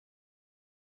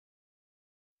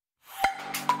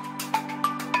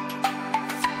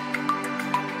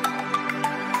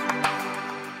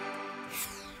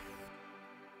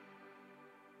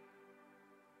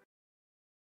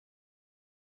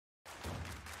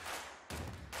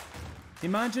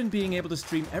Imagine being able to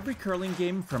stream every curling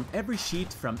game from every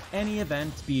sheet from any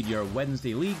event, be it your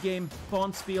Wednesday league game,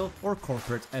 bonspiel, or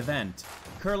corporate event.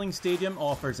 Curling Stadium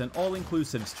offers an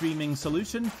all-inclusive streaming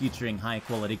solution featuring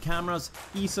high-quality cameras,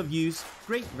 ease of use,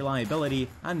 great reliability,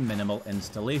 and minimal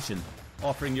installation.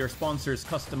 Offering your sponsors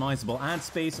customizable ad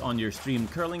space on your streamed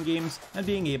curling games and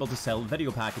being able to sell video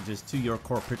packages to your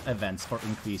corporate events for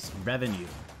increased revenue.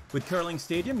 With Curling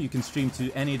Stadium, you can stream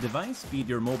to any device, be it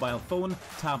your mobile phone,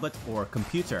 tablet, or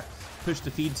computer. Push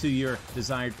the feed to your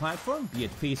desired platform, be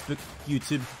it Facebook,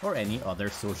 YouTube, or any other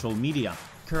social media.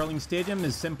 Curling Stadium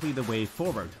is simply the way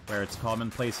forward. Where it's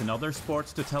commonplace in other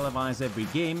sports to televise every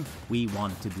game, we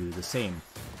want to do the same.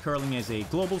 Curling is a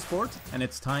global sport, and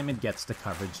it's time it gets the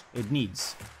coverage it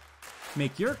needs.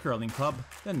 Make your curling club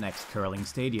the next Curling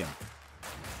Stadium.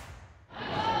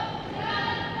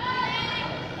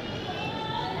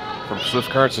 From Swift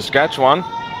Current, Saskatchewan,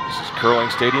 this is Curling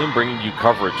Stadium bringing you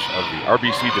coverage of the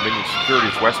RBC Dominion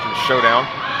Securities Western Showdown.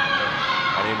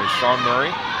 My name is Sean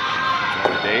Murray,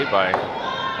 joined today by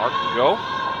Mark and Go.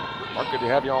 Mark, good to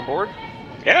have you on board.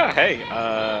 Yeah, hey,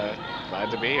 glad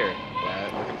to be here.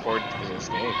 Looking forward to this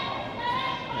game.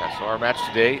 Yeah, so our match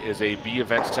today is a B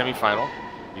event semifinal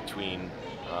between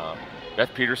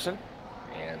Beth Peterson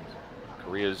and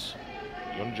Korea's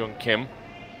Eunjung Kim.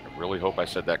 I really hope I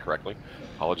said that correctly.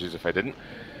 Apologies if I didn't.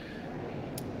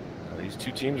 These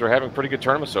two teams are having pretty good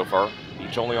tournaments so far,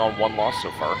 each only on one loss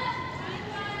so far.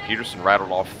 Peterson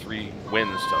rattled off 3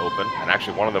 wins to open, and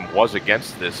actually one of them was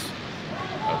against this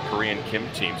Korean Kim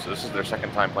team, so this is their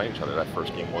second time playing each other. That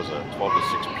first game was a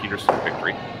 12-6 Peterson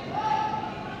victory.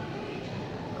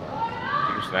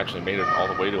 Peterson actually made it all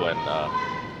the way to an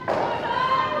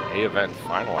A-event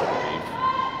final, I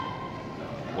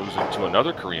believe, losing to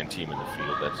another Korean team in the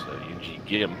field. That's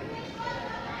Eunjung.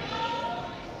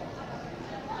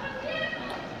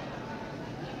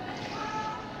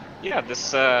 Yeah,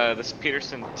 this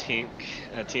Peterson team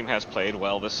has played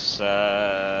well this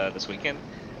weekend.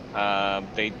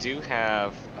 They do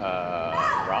have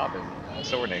Robin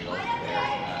Silvernagel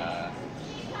there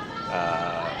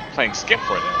playing skip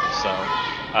for them, so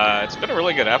it's been a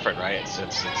really good effort, right? It's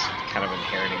kind of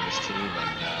inheriting this team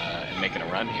and making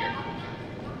a run here.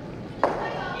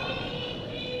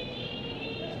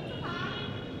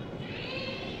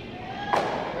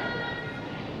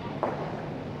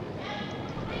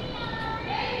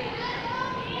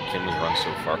 Kim's run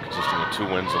so far consisting of 2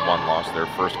 wins and 1 loss. Their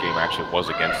first game actually was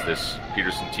against this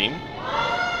Peterson team,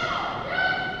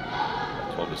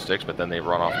 12-6, but then they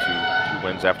run off two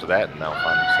wins after that and now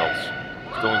find themselves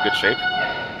still in good shape.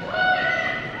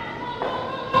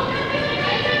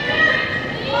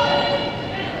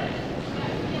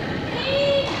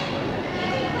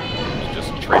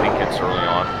 Just trading hits early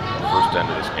on, first end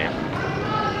of this game.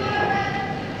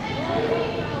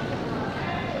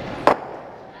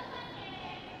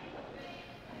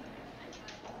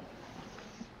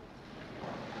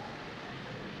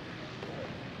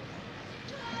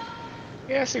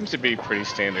 Yeah, it seems to be pretty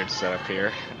standard setup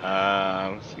here.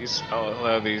 These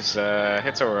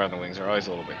hits over on the wings are always a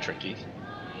little bit tricky.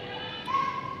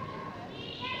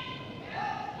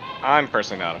 I'm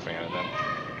personally not a fan of them.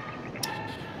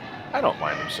 I don't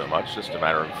mind them so much. Just a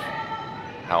matter of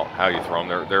how you throw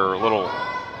them. They're a little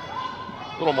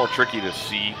more tricky to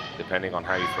see depending on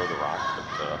how you throw the rock.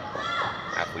 But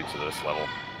athletes at this level,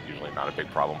 usually not a big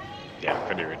problem. Yeah,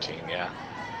 pretty routine. Yeah.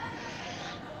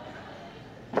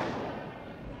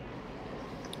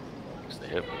 The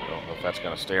hip, we don't know if that's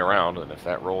going to stay around, and if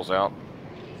that rolls out,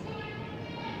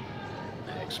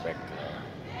 I expect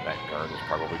that guard is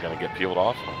probably going to get peeled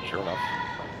off. Sure enough.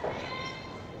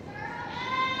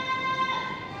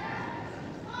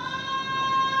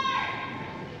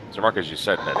 So, Mark, as you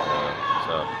said, that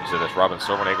you said that's Robin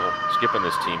Silvernagel skipping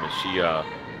this team.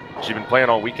 Is she been playing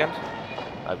all weekend?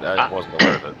 I wasn't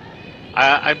aware of it.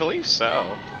 I believe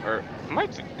so. Or am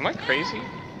I crazy?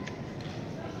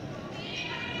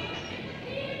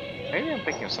 Maybe I'm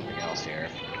thinking of something else here.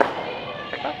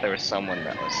 I thought there was someone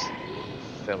that was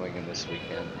filling in this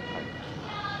weekend.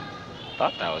 I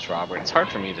thought that was Robert. It's hard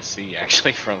for me to see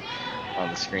actually from on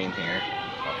the screen here.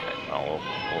 Okay, well,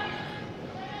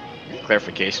 we'll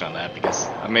clarification on that because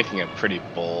I'm making a pretty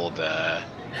bold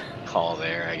call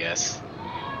there, I guess.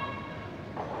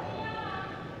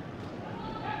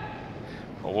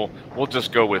 Well, we'll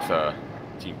just go with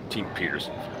Team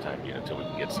Peterson for the time being until we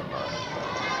can get some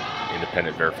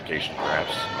independent verification,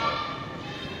 perhaps.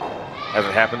 As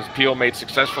it happens, peel made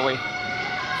successfully,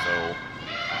 so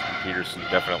Peterson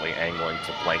definitely angling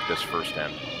to blank this first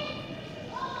end.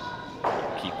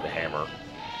 Keep the hammer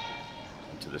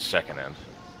into the second end.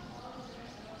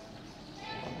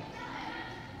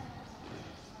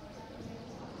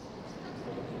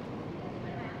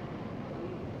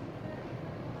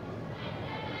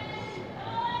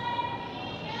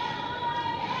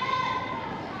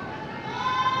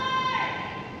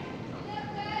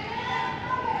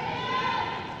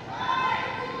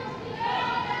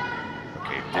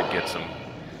 get some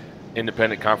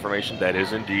independent confirmation that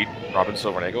is indeed Robin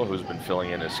Silvernagle, who's been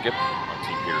filling in as skip on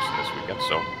Team Peterson this weekend.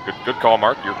 So good call,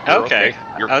 Mark. You're okay.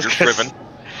 You're driven.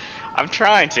 I'm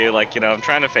trying to, like, I'm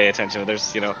trying to pay attention.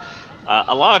 There's,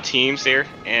 a lot of teams here,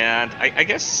 and I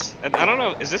guess, and I don't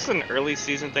know, is this an early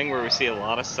season thing where we see a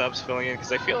lot of subs filling in?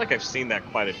 Because I feel like I've seen that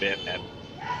quite a bit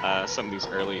at some of these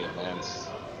early events.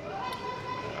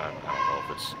 I don't know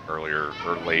if it's earlier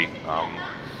or late.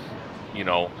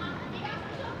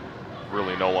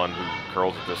 Really no one who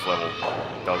curls at this level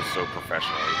does so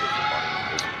professionally that the money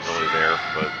isn't really there.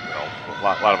 But, a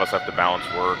lot of us have to balance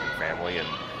work and family, and,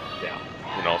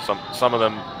 some of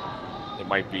them, it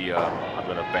might be, I'm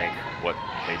going to bank what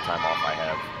paid time off I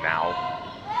have now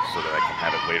so that I can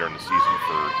have it later in the season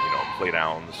for, play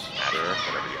downs, matches,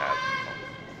 whatever you have.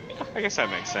 Yeah, I guess that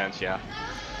makes sense, yeah.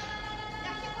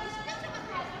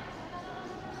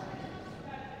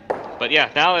 But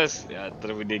yeah, now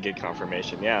that we did get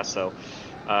confirmation, yeah, so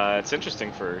it's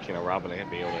interesting for, Robin to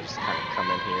be able to just kind of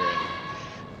come in here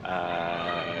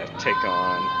and take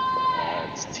on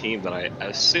this team that I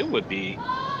assume would be,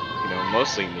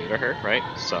 mostly new to her, right?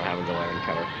 So having to learn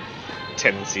kind of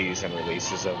tendencies and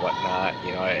releases and whatnot.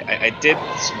 I did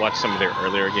watch some of their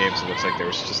earlier games. It looks like there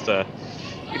was just a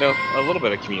little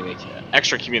bit of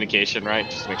extra communication, right?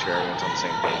 Just to make sure everyone's on the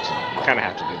same page. You kind of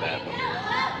have to do that when you're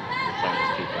playing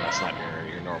with people that's not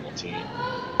your normal team.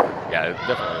 Yeah, it's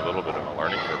definitely a little bit of a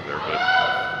learning curve there, but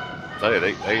I'll tell you,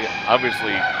 they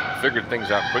obviously figured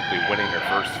things out quickly, winning their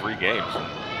first 3 games and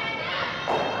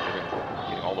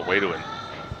getting all the way to an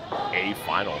A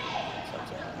final. So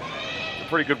it's a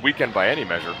pretty good weekend by any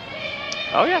measure.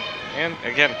 Oh yeah, and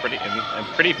again,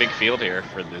 pretty big field here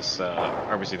for this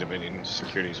RBC Dominion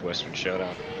Securities Western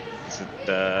Showdown.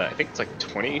 I think it's like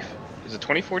 20. Is it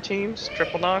 24 teams?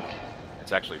 Triple knock?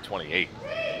 It's actually 28.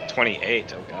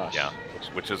 28. Oh gosh. Yeah,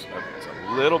 which is it's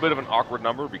a little bit of an awkward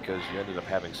number because you ended up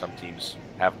having some teams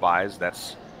have buys.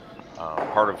 That's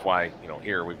part of why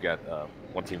here we've got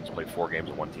one team that's played 4 games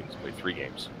and one team that's played 3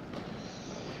 games.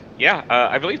 Yeah,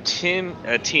 I believe Team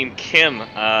Kim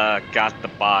got the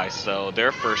bye, so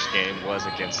their first game was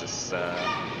against this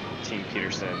Team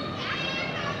Peterson link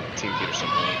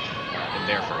in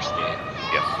their first game.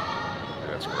 Yes,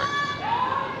 that's correct.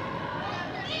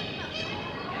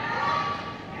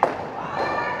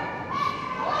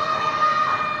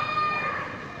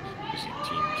 You see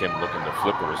Team Kim looking to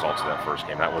flip the results of that first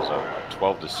game. That was a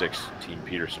 12-6 Team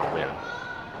Peterson win,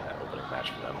 that opening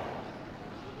match for them.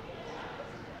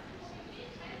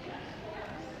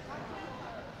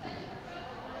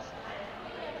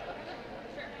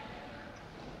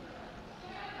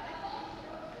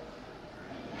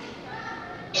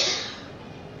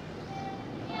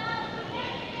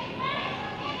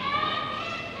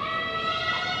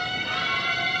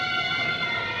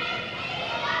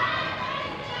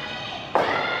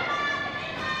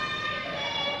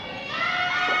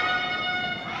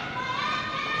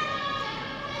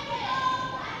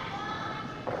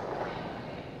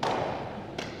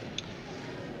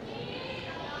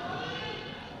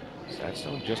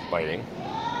 Sasktel just biting.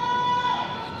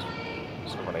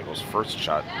 Silvernagle's first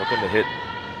shot, looking to hit,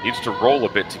 needs to roll a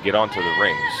bit to get onto the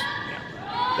rings.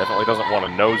 Yeah. Definitely doesn't want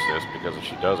to nose this because if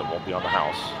she does, it won't be on the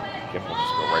house. Kim will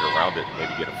just go right around it and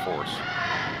maybe get a force.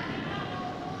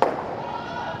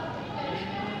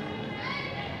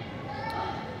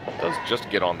 It does just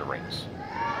get on the rings.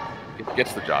 It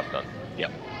gets the job done.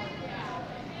 Yep.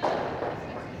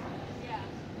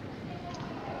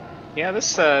 Yeah,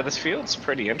 this field's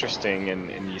pretty interesting,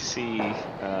 and you see,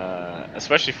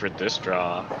 especially for this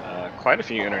draw, quite a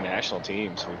few international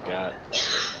teams. We've got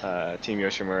Team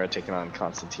Yoshimura taking on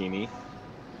Constantini,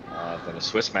 then a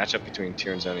Swiss matchup between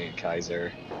Tiernzoni and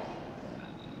Kaiser,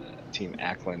 Team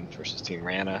Ackland versus Team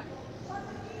Rana,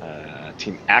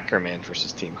 Team Ackerman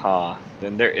versus Team Ha.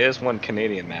 Then there is one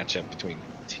Canadian matchup between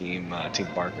Team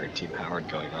Barker and Team Howard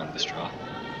going on this draw.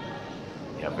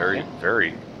 Yeah,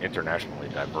 very internationally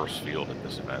diverse field at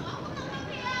this event.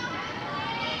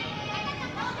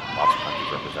 Lots of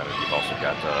countries represented. You've also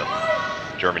got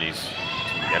Germany's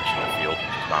Team Gangneung field,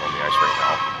 which is not on the ice right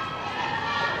now.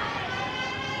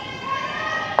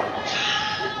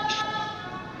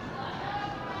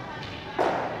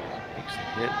 Makes the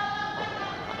hit.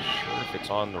 Not sure if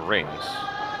it's on the rings.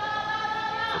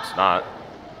 If it's not,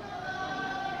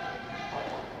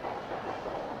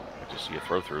 I just see a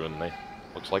throw through and they.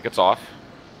 Looks like it's off.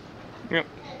 Yep.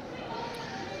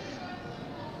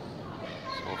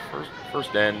 So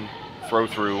first end, throw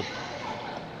through.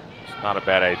 It's not a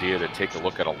bad idea to take a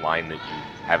look at a line that you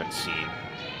haven't seen.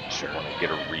 Sure. You want to get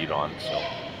a read on. So.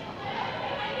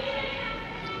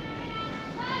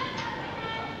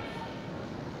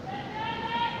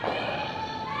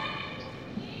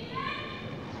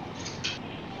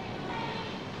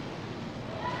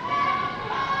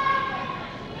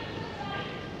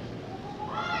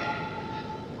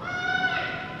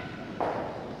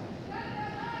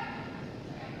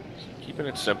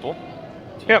 keeping it simple.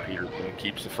 Team Yep. Peterson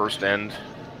keeps the first end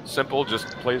simple, just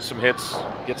plays some hits,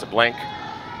 gets a blank.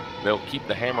 They'll keep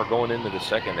the hammer going into the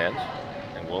second end,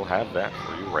 and we'll have that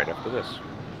for you right after this.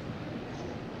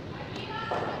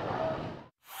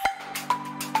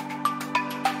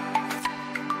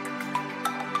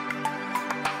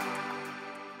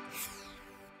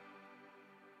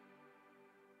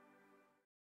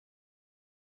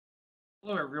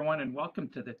 Hello everyone and welcome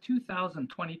to the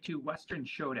 2022 Western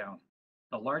Showdown,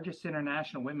 the largest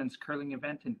international women's curling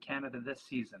event in Canada this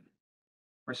season.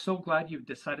 We're so glad you've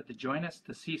decided to join us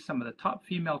to see some of the top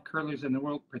female curlers in the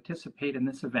world participate in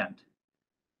this event.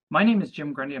 My name is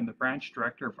Jim Grundy. I'm the branch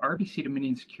director of RBC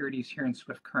Dominion Securities here in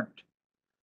Swift Current.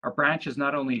 Our branch is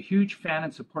not only a huge fan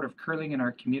and support of curling in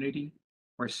our community,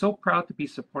 we're so proud to be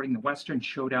supporting the Western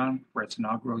Showdown for its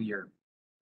inaugural year.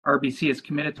 RBC is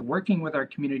committed to working with our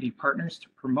community partners to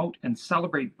promote and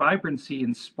celebrate vibrancy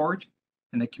in sport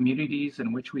in the communities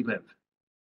in which we live.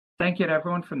 Thank you to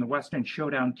everyone from the Western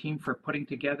Showdown team for putting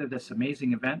together this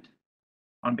amazing event.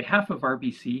 On behalf of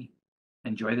RBC,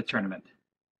 enjoy the tournament.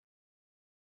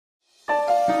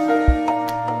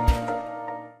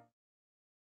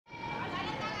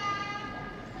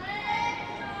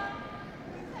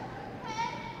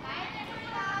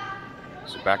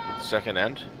 So back with the second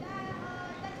end.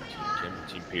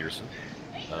 Team Peterson.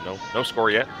 No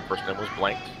score yet. First end was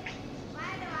blanked.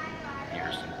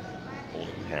 Peterson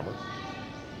holding the hammer.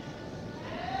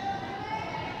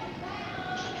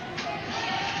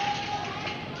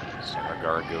 Center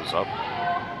guard goes up.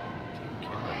 Team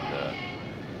Kim and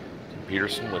Team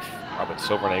Peterson with Robin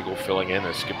Silvernagel filling in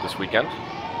as skip this weekend.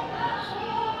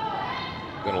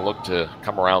 Going to look to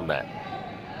come around that.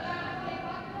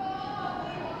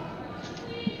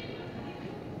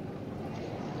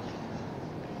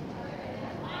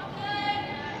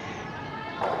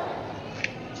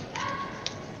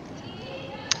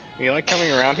 You like coming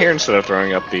around here instead of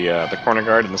throwing up the corner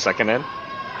guard in the second end?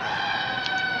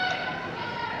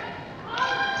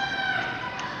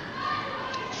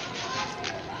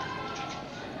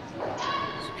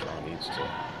 Needs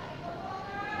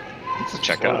to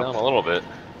check slow out down a little bit.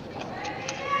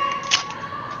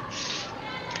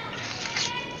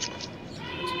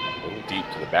 A little deep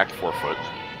to the back forefoot.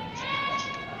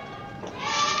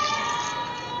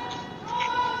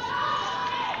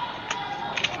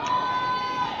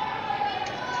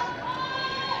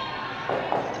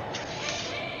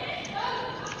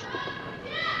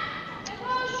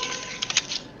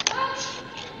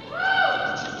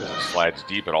 Slides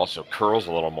deep, it also curls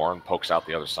a little more and pokes out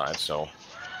the other side, so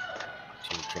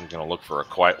Team Kim's going to look for a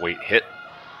quiet weight hit.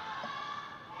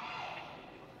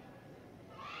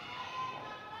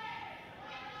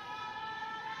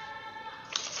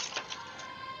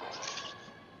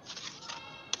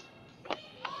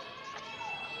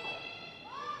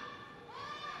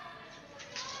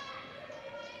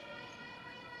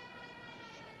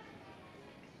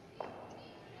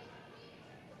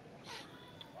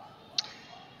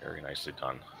 Very nicely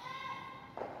done.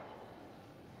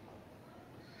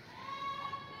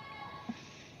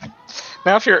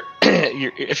 Now, if you're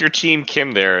if you're Team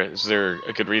Kim, is there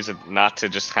a good reason not to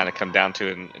just kind of come down to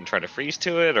it and try to freeze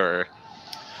to it, or?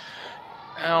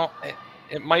 Well,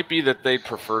 it might be that they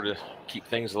prefer to keep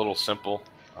things a little simple.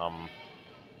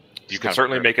 You could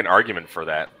certainly make an argument for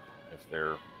that if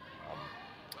they're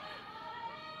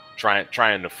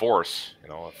trying to force. You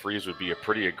know, a freeze would be a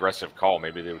pretty aggressive call.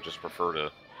 Maybe they would just prefer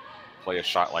to play a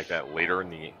shot like that later in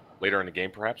the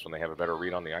game, perhaps when they have a better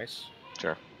read on the ice.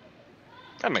 Sure,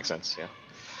 that makes sense. Yeah,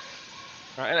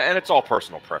 and it's all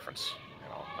personal preference. You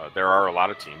know, there are a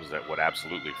lot of teams that would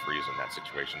absolutely freeze in that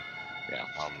situation. Yeah.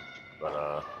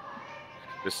 But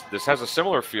this has a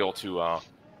similar feel to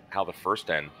how the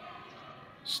first end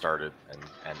started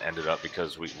and ended up,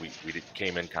 because we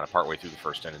came in kind of partway through the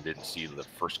first end and didn't see the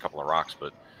first couple of rocks,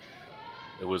 but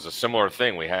it was a similar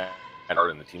thing. We had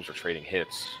and the teams were trading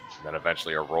hits, and then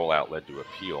eventually a rollout led to a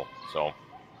peel. So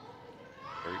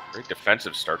very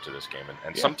defensive start to this game,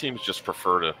 and some teams just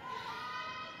prefer to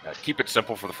keep it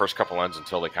simple for the first couple ends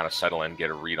until they kind of settle in, get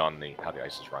a read on how the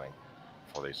ice is running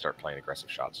before they start playing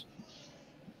aggressive shots.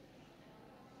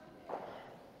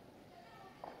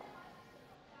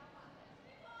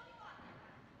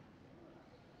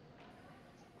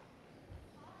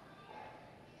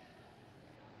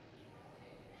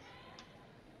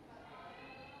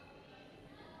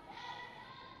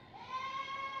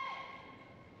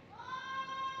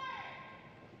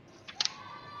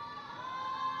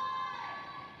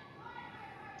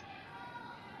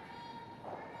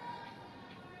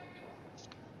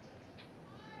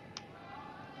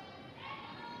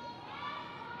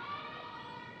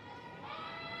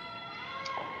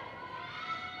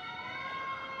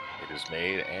 is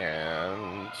made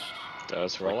and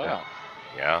does roll out.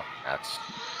 Yeah,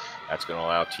 that's going to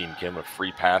allow Team Kim a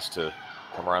free pass to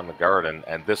come around the guard,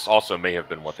 and this also may have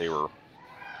been what they were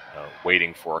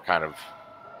waiting for, kind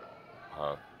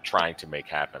of trying to make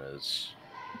happen, is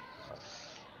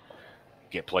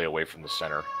get play away from the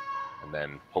center and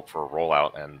then hope for a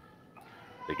rollout, and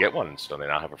they get one, so they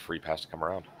now have a free pass to come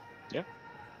around. Yeah.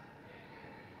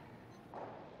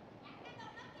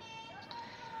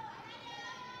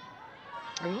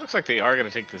 And it looks like they are going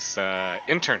to take this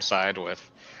intern side with.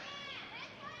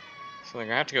 So they're going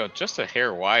to have to go just a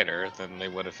hair wider than they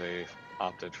would if they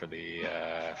opted for the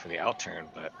outturn.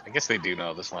 But I guess they do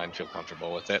know this line, feel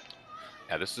comfortable with it.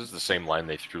 Yeah, this is the same line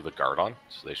they threw the guard on,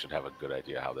 so they should have a good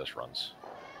idea how this runs.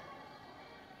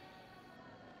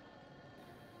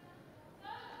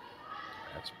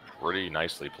 That's pretty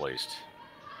nicely placed.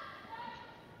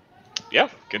 Yeah,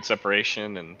 good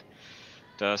separation and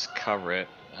does cover it.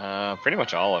 Pretty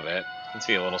much all of it. You can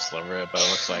see a little sliver of it, but it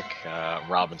looks like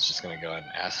Robin's just going to go ahead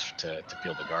and ask to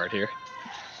peel the guard here.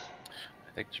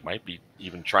 I think she might be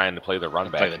even trying to play the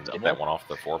run back and get that one off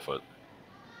the forefoot.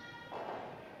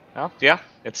 Well, yeah,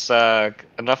 it's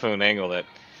enough of an angle that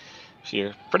if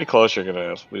you're pretty close, you're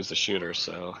going to lose the shooter,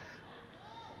 so...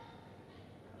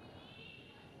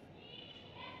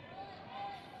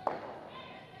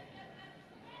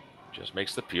 Just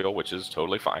makes the peel, which is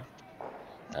totally fine.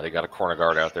 Now they got a corner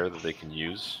guard out there that they can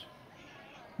use.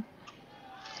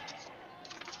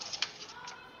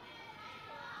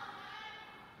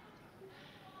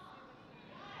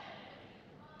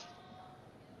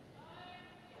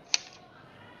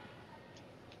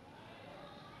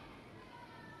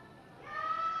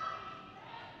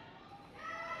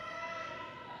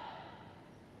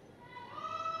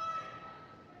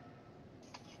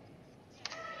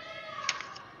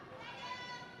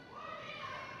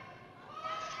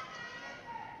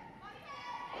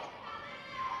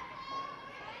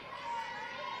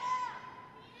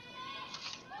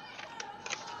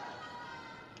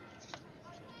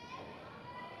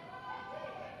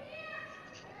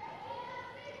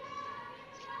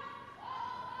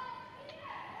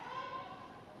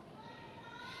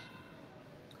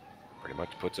 Pretty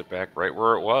much puts it back right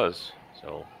where it was.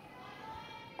 So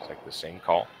it's like the same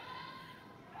call.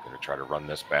 Gonna try to run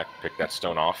this back, pick that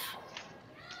stone off.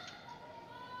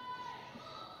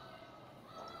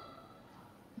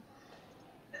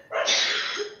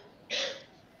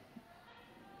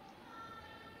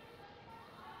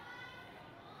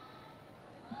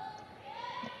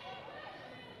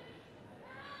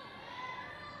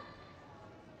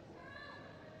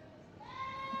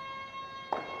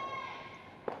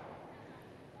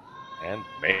 And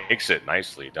makes it.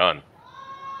 Nicely done.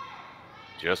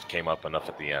 Just came up enough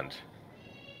at the end.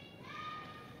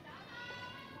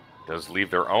 Does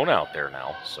leave their own out there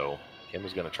now, so Kim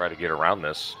is going to try to get around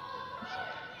this.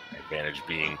 Advantage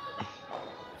being,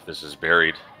 if this is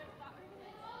buried,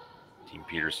 Team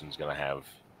Peterson's going to have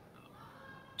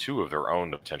two of their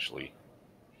own to potentially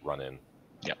run in.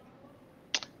 Yep.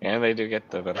 And they do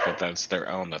get the benefit that it's their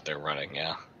own that they're running,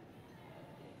 yeah.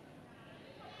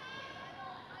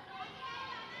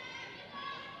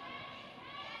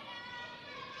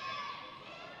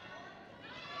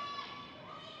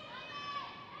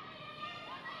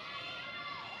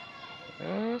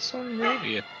 This one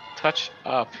maybe a touch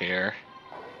up here.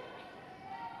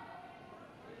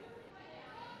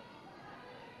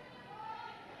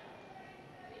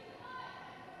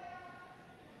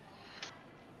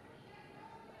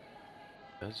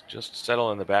 Does just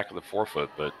settle in the back of the forefoot,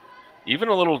 but even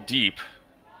a little deep,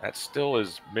 that still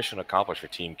is mission accomplished for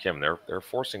Team Kim. They're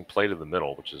forcing play to the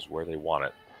middle, which is where they want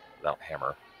it, without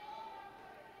hammer.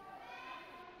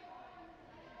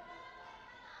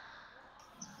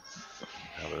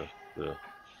 Now the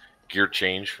gear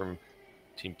change from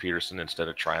Team Peterson, instead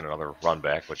of trying another run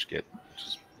back, which is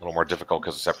a little more difficult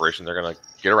because of separation. They're going to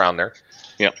get around there.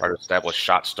 Yep. Try to establish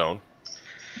shot stone.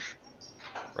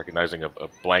 Recognizing a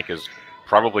blank is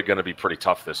probably going to be pretty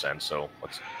tough this end, so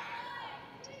let's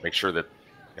make sure that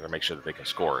they can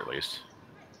score at least.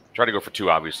 Try to go for two,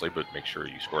 obviously, but make sure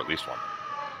you score at least one.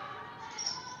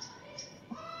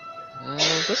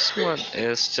 This one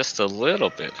is just a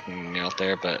little bit out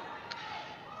there, but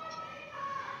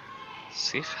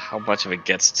see how much of it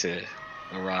gets to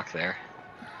the rock there.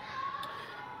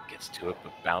 Gets to it,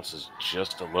 but bounces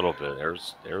just a little bit.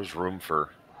 There's room for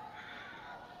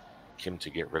Kim to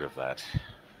get rid of that.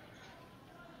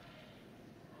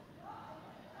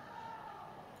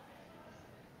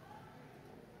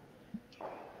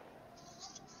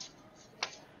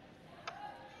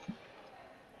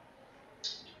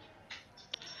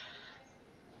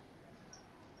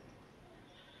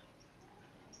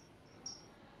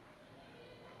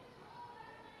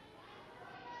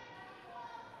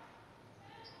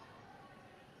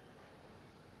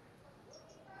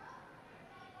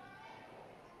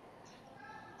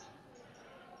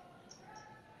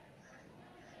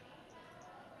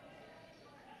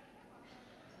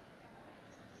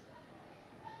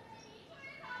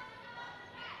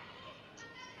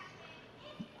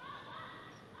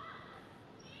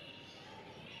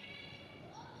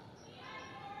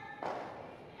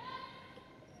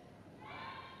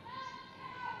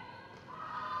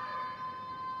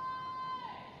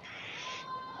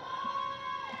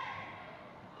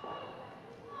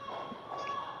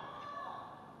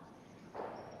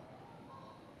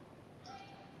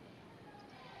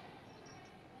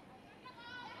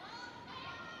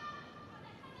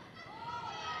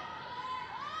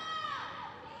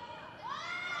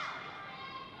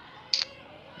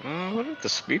 What if the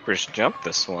sweepers jump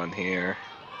this one here?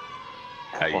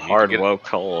 You need Hard to get, low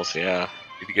calls, yeah.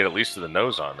 need to get at least to the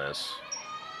nose on this.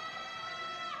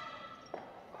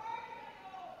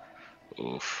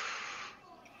 Oof.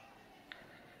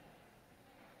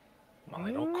 Well,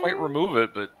 they don't quite remove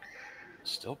it, but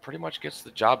still pretty much gets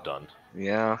the job done.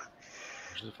 Yeah.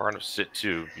 Usually far enough to sit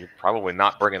too. You're probably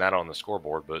not bringing that on the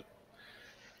scoreboard, but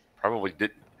probably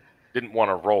didn't want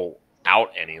to roll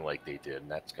out any like they did,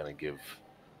 and that's going to give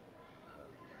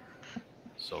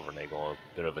Silvernagel a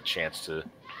bit of a chance to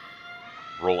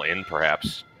roll in,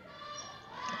 perhaps.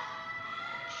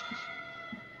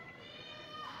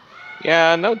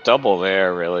 Yeah, no double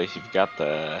there, really. You've got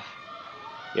the...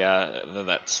 Yeah,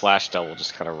 that slash double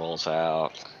just kind of rolls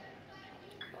out.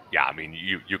 Yeah, I mean,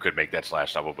 you could make that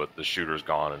slash double, but the shooter's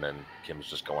gone, and then Kim's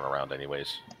just going around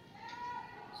anyways.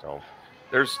 So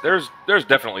there's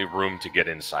definitely room to get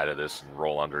inside of this and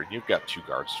roll under. You've got 2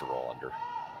 guards to roll under.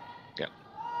 Yeah.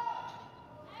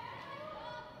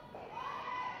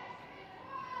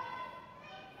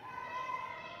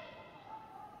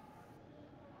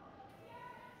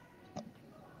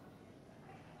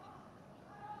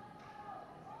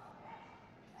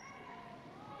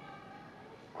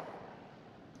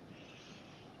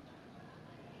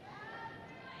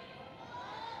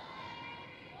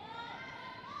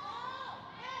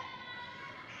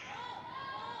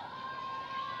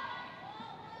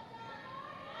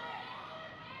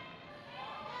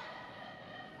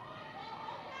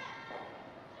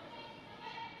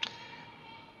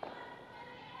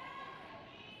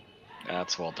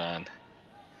 That's well done.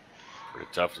 Pretty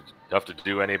tough to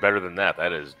do any better than that.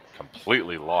 That is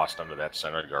completely lost under that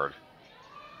center guard.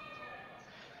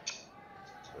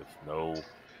 With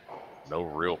no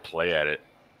real play at it.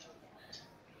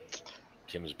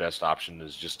 Kim's best option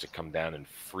is just to come down and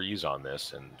freeze on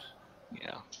this and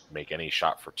make any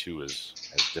shot for 2 as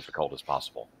difficult as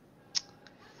possible.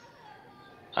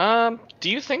 Do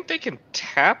you think they can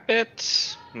tap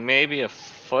it maybe a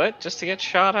foot just to get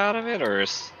shot out of it, or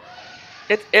is...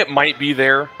 It might be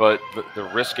there, but the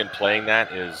risk in playing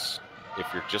that is if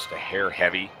you're just a hair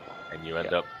heavy and you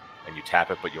end up and you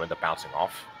tap it, but you end up bouncing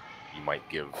off, you might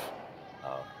give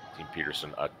Team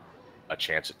Peterson a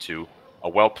chance at 2. A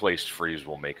well-placed freeze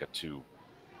will make a 2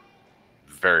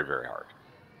 very, very hard.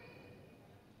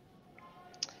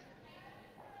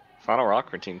 Final rock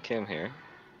for Team Kim here.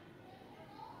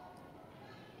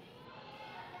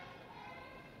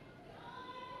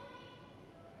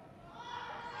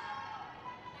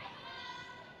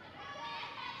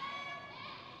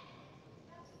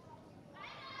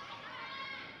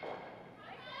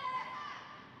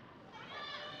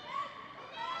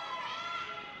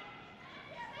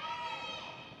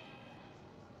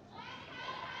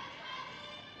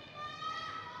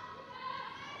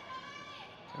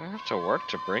 I have to work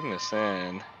to bring this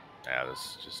in. Yeah,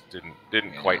 this just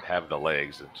didn't quite have the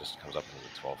legs. It just comes up into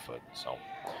the 12 foot. So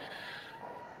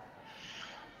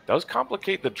does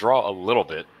complicate the draw a little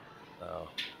bit.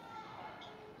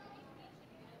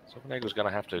 Silvernagel's going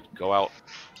to have to go out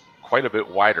quite a bit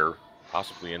wider,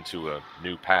 possibly into a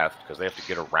new path, because they have to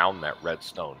get around that red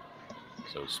stone.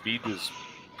 So speed is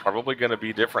probably going to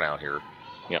be different out here.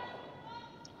 Yep.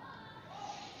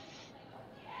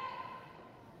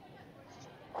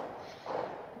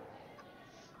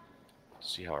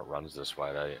 See how it runs this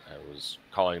wide. I was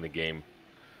calling the game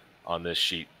on this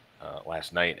sheet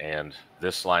last night, and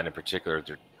this line in particular,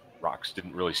 the rocks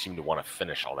didn't really seem to want to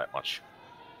finish all that much.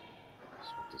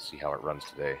 So to see how it runs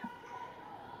today.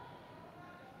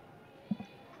 So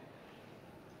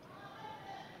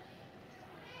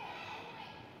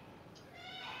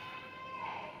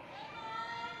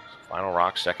final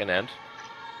rock, second end.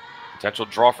 Potential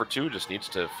draw for 2, just needs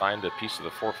to find a piece of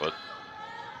the 4 foot.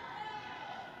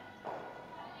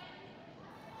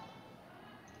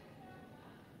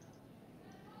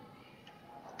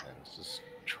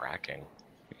 Tracking.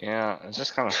 Yeah, it's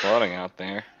just kind of floating out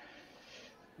there.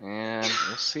 And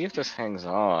we'll see if this hangs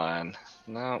on.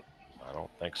 No. I don't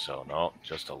think so. No,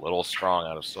 just a little strong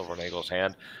out of Silvernagel's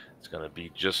hand. It's going to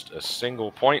be just a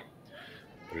single point.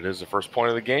 But it is the first point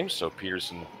of the game, so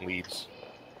Peterson leads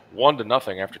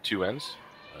 1-0 after 2 ends.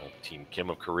 Team Kim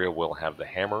of Korea will have the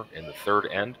hammer in the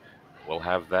 3rd end. We'll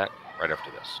have that right after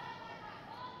this.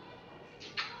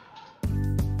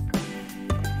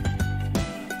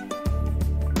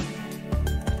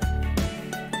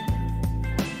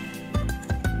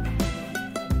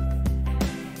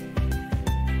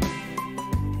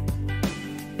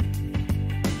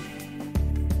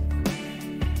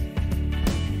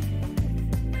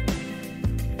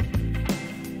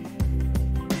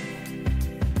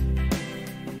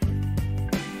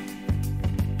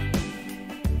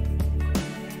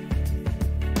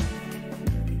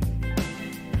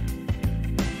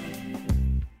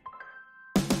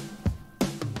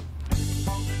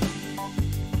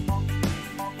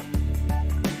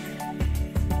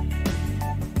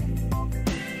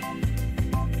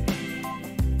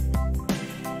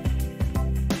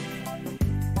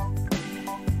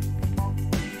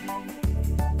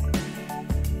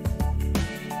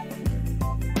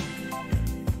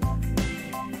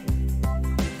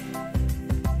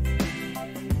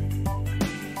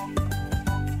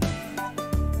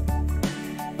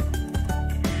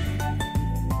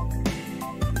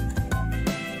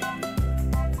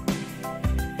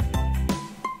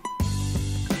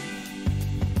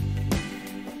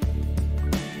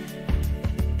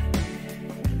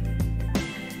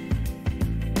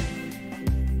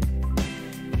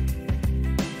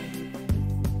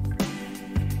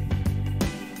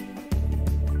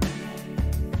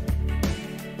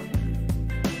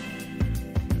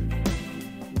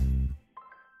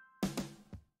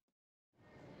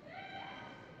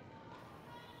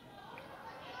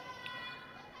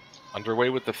 Underway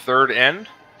with the third end.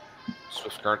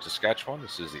 Swift Current, Saskatchewan.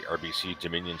 This is the RBC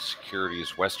Dominion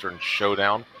Securities Western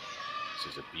Showdown.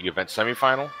 This is a B event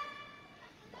semifinal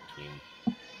between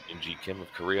Eunjung Kim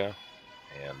of Korea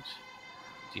and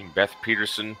Team Beth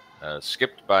Peterson,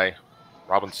 skipped by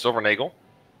Robin Silvernagel.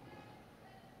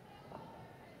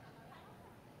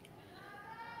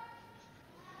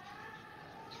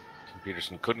 Team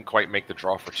Peterson couldn't quite make the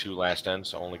draw for 2 last ends,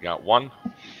 so only got 1.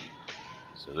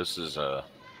 So this is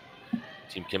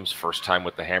Team Kim's first time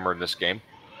with the hammer in this game.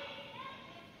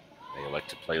 They elect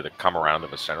to play the come around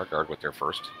of a center guard with their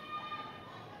first.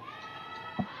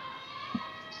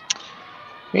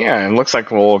 Yeah, and it looks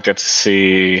like we'll get to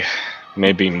see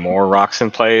maybe more rocks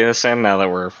in play this end now that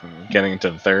we're getting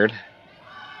into the third.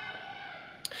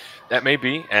 That may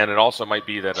be, and it also might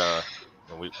be that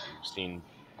we've seen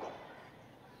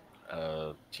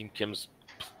Team Kim's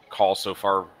call so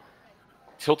far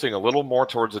tilting a little more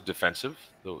towards the defensive,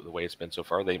 the way it's been so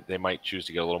far. They might choose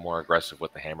to get a little more aggressive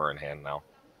with the hammer in hand now.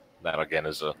 That, again,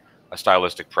 is a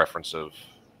stylistic preference of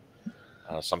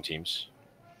some teams.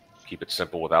 Keep it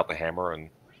simple without the hammer and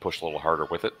push a little harder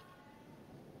with it.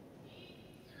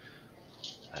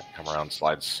 That come around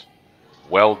slides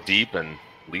well deep and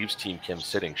leaves Team Kim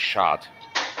sitting shot.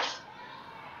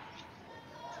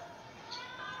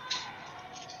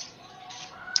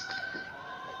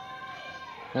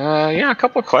 Yeah, a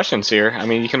couple of questions here. I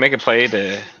mean, you can make a play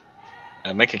to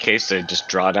make a case to just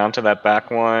draw down to that back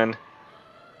one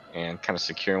and kind of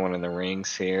secure one in the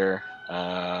rings here.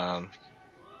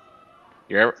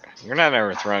 You're not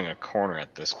ever throwing a corner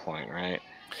at this point, right?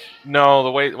 No,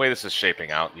 the way this is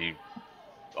shaping out,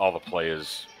 all the play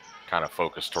is kind of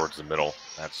focused towards the middle.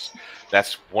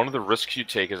 That's one of the risks you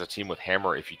take as a team with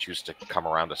hammer if you choose to come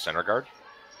around a center guard.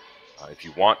 If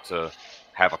you want to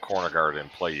have a corner guard in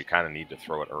play, you kind of need to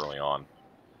throw it early on.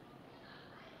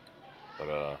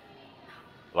 But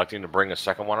electing to bring a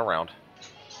second one around.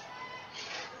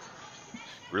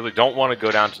 Really don't want to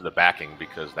go down to the backing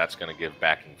because that's going to give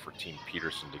backing for Team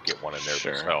Peterson to get one in there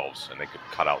themselves, and they could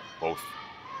cut out both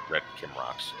red Kim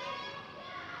rocks.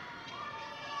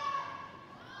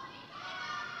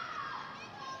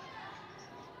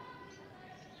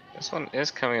 This one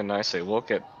is coming in nicely. We'll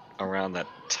get around that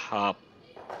top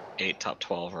 8, top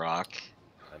 12 rock.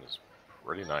 That is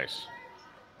pretty nice.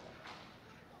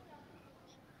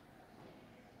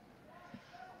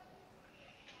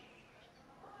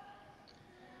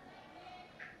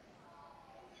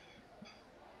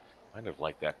 Kind of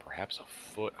like that, perhaps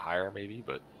a foot higher maybe,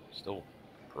 but still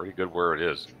pretty good where it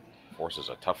is. Forces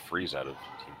a tough freeze out of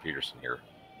Team Peterson here.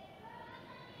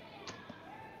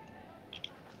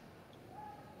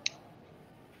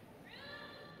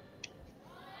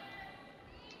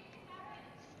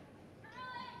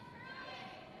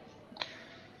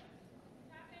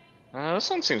 This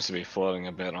one seems to be floating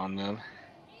a bit on them.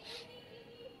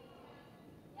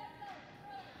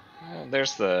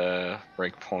 There's the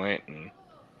break point, and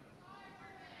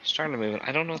just trying to move it.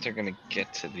 I don't know if they're going to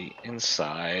get to the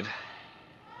inside.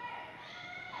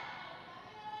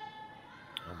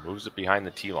 Well, moves it behind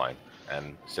the T line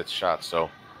and sits shot, so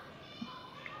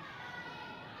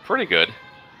pretty good.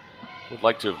 Would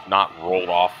like to have not rolled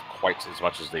off quite as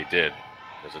much as they did,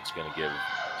 because it's going to give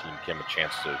Team Kim a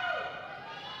chance to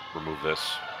remove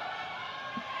this.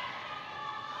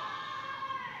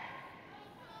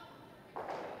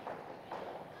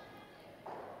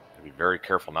 Be very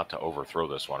careful not to overthrow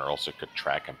this one, or else it could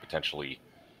track and potentially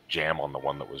jam on the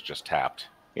one that was just tapped.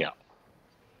 Yeah.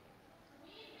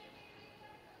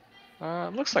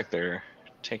 It looks like they're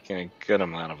taking a good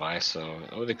amount of ice, so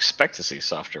I would expect to see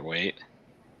softer weight.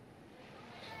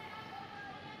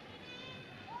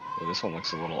 Ooh, this one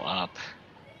looks a little up.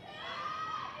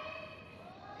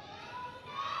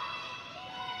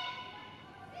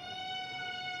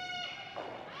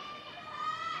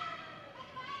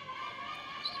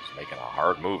 Making a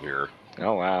hard move here.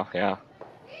 Oh, wow, yeah.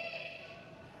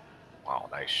 Wow,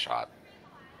 nice shot.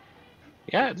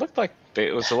 Yeah, it looked like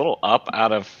it was a little up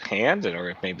out of hand,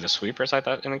 or maybe the sweepers, I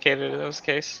thought, indicated that was the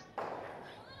case.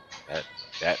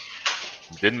 That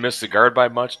didn't miss the guard by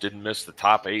much, didn't miss the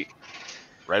top 8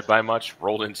 red by much,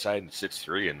 rolled inside and sits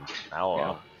 3, and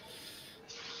now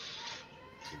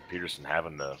Team Peterson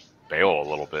having to bail a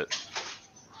little bit.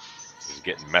 This is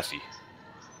getting messy.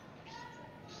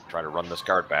 Try to run this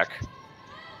guard back.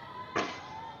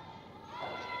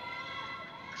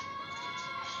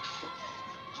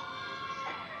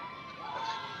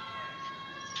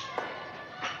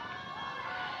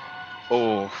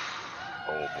 Oh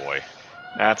boy,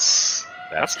 that's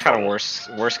kind of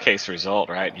worst case result,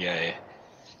 right? Yeah,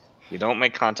 you don't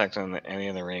make contact on any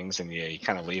of the rings, and you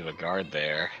kind of leave a guard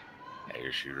there. Yeah,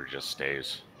 your shooter just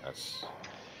stays.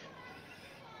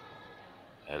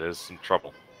 That is some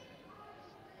trouble.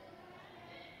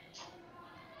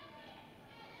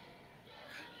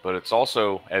 But it's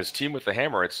also, as team with the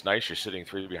hammer, it's nice you're sitting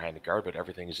 3 behind the guard, but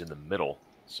everything is in the middle.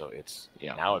 So it's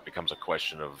now it becomes a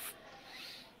question of,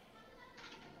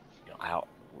 how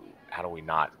do we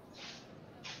not,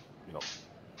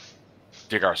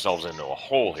 dig ourselves into a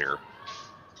hole here?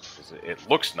 Because it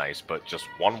looks nice, but just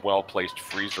one well-placed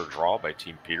freeze or draw by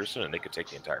Team Peterson, and they could take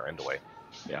the entire end away.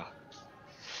 Yeah.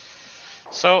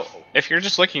 So if you're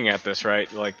just looking at this,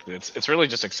 right, like it's really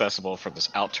just accessible from this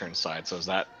outturn side. So is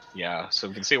that, so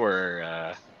we can see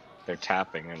where they're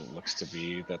tapping, and it looks to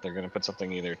be that they're going to put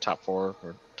something either top 4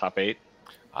 or top 8.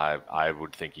 I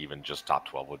would think even just top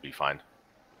 12 would be fine.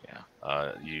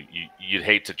 Yeah. You'd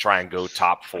hate to try and go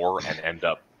top 4 and end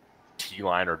up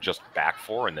T-line or just back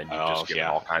 4, and then you just get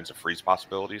all kinds of freeze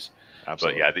possibilities.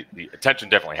 Absolutely. But yeah, the attention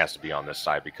definitely has to be on this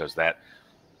side, because the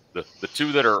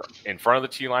 2 that are in front of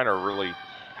the T-line are really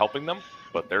helping them,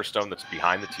 but their stone that's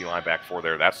behind the T-line back 4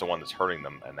 there, that's the one that's hurting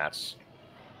them, and that's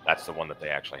the one that they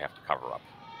actually have to cover up.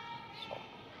 So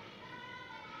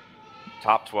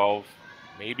top 12,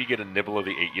 maybe get a nibble of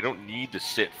the 8. You don't need to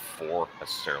sit 4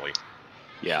 necessarily.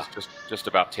 Yeah. It's just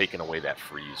about taking away that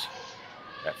freeze.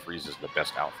 That freeze is the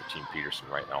best out for Team Peterson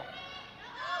right now.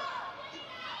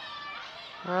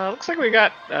 Looks like we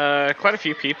got quite a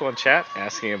few people in chat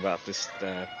asking about this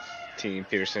Team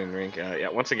Peterson rink.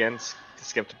 Once again,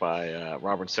 skipped by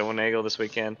Robert Silvernagel this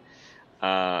weekend.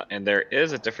 And there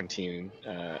is a different team.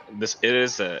 This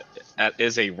is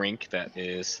a rink that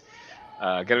is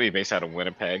going to be based out of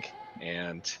Winnipeg,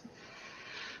 and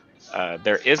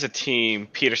there is a team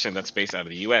Peterson that's based out of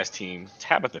the U.S. team,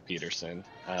 Tabitha Peterson.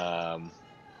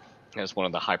 As one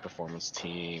of the high performance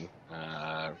team,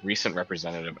 recent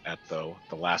representative at the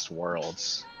last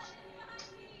Worlds.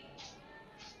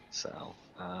 So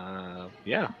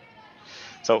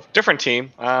so different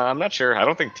team. I'm not sure. I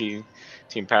don't think Team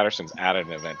Patterson's added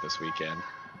an event this weekend.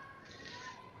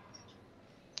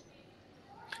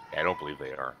 Yeah, I don't believe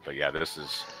they are, but yeah, this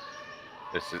is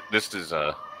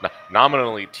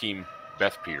nominally Team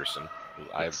Beth Peterson, who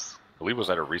I believe was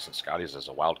at a recent Scotties as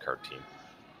a wild card team.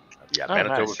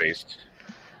 Manitoba based.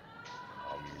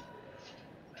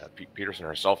 Peterson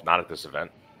herself not at this event,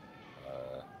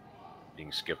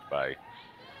 being skipped by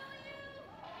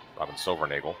Robin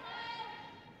Silvernagel.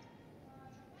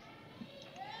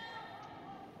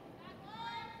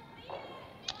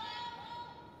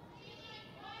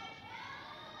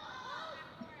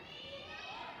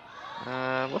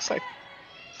 Looks like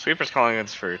Sweeper's calling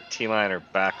us for T-line or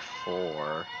back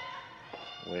 4,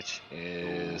 which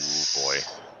is... Ooh, boy.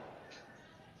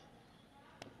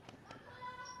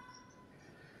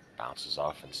 Bounces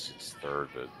off and sits 3rd,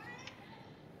 but...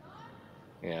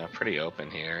 Yeah, pretty open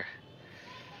here.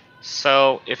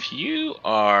 So, if you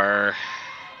are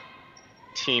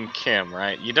Team Kim,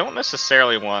 right, you don't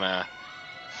necessarily want to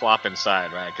flop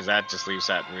inside, right? Because that just leaves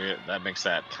that makes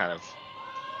that kind of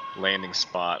landing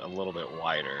spot a little bit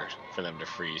wider for them to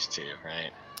freeze to,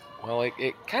 right? Well,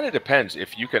 it kind of depends.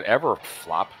 If you can ever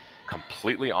flop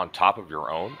completely on top of your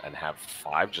own and have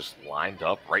 5 just lined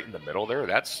up right in the middle there,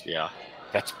 that's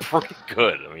pretty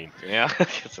good. I mean, yeah,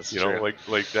 that's true.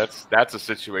 That's a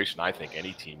situation I think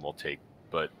any team will take,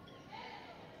 but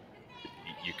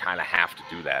you kind of have to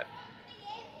do that.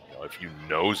 If you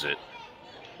nose it,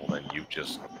 well, then you've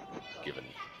just given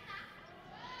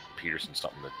Peterson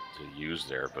something to use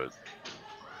there. But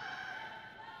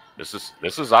this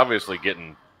is obviously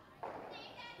getting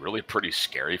really pretty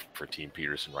scary for Team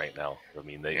Peterson right now. I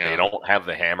mean, they don't have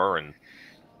the hammer, and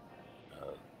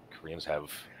Koreans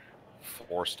have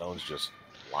 4 stones just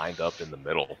lined up in the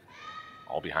middle,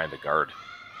 all behind the guard.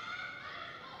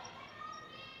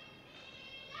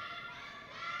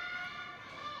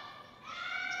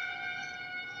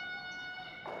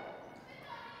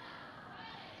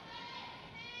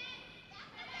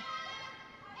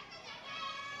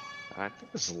 I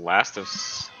think this is the last of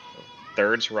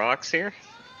Thirds rocks here.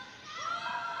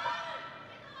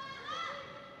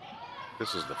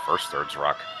 This is the first Thirds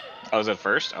rock. Oh, is it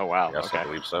first? Oh, wow. Yes, okay. I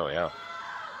believe so, yeah.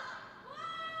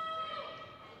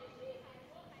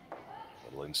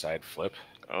 Little inside flip.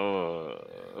 Oh.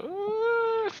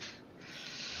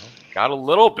 Got a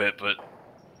little bit, but...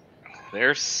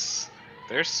 There's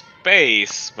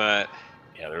space, but...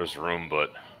 Yeah, there's room,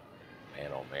 but... Man,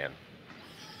 oh, man.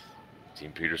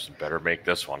 Team Peterson better make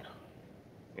this one.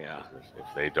 Yeah. If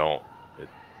they don't,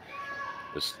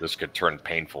 this could turn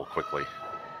painful quickly.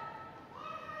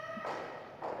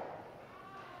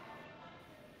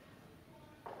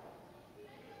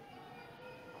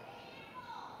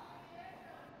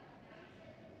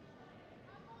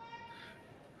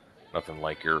 Nothing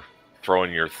like you're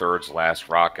throwing your third's last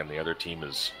rock and the other team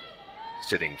is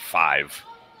sitting 5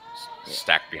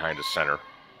 stacked behind a center.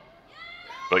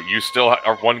 But you still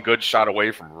are one good shot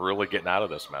away from really getting out of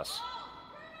this mess.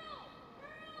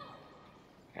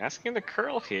 Asking the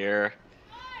curl here.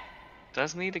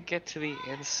 Does need to get to the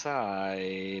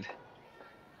inside.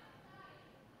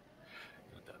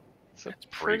 That's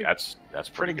pretty. That's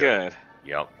pretty good.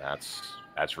 Yep,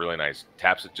 that's really nice.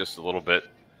 Taps it just a little bit,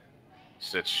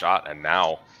 sits shot, and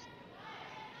now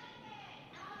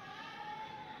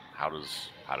how does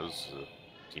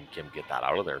Team Kim get that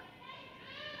out of there?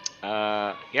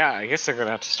 Yeah, I guess they're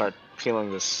gonna have to start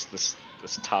peeling this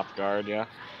top guard. Yeah.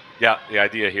 Yeah, the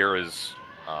idea here is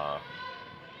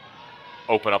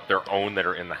open up their own that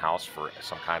are in the house for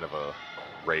some kind of a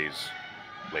raise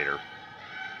later.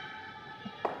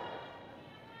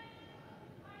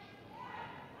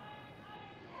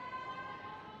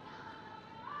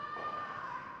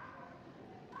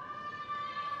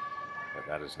 But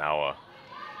that is now a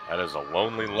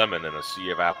lonely lemon in a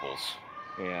sea of apples.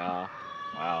 Yeah.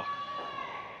 Wow.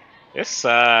 This so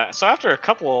after a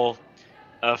couple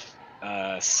of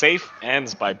safe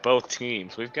ends by both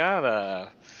teams, we've got a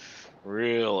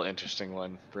real interesting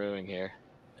one brewing here.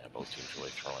 Yeah, both teams really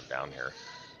throwing down here.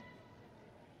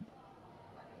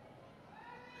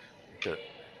 I think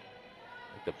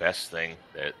the best thing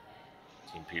that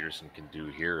Team Peterson can do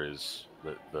here is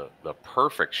the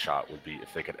perfect shot would be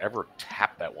if they could ever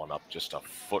tap that one up just a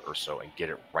foot or so and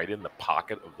get it right in the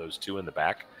pocket of those two in the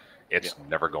back. It's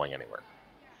never going anywhere.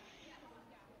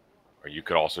 Or you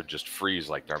could also just freeze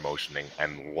like they're motioning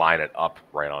and line it up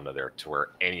right onto there to where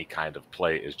any kind of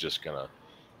play is just going to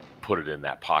put it in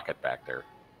that pocket back there.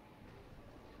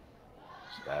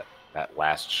 So that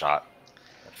last shot,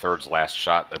 the third's last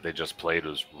shot that they just played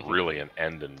was really an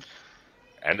end and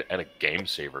a game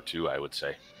saver too, I would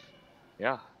say.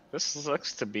 Yeah, this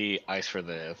looks to be ice for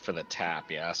the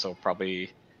tap. Yeah, so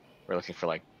probably we're looking for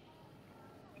like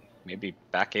maybe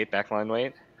back 8, back line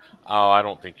weight. Oh, I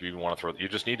don't think you even want to throw. You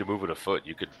just need to move it a foot.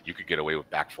 You could get away with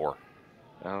back 4.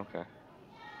 Oh, okay.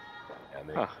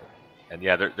 And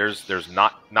yeah, there's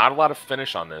not a lot of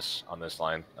finish on this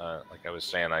line. Like I was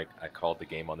saying, I called the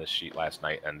game on this sheet last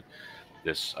night, and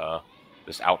this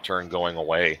outturn going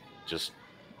away, just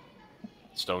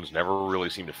stones never really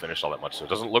seem to finish all that much. So it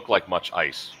doesn't look like much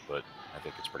ice, but I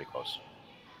think it's pretty close.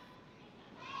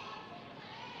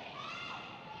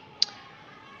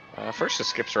 First, it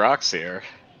skips rocks here.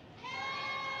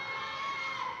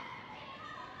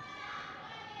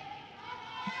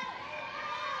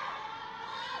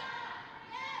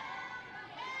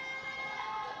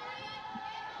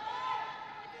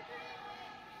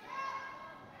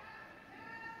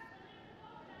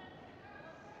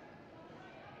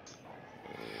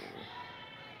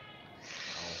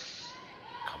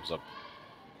 Comes up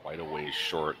quite a ways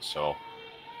short, so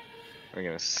we're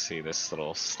gonna see this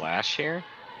little slash here.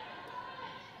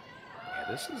 Yeah,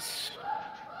 this is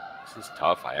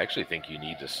tough. I actually think you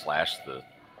need to slash the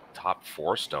top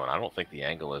 4 stone. I don't think the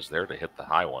angle is there to hit the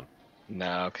high one.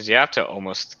 No, because you have to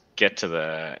almost get to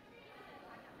the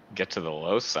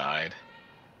low side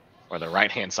or the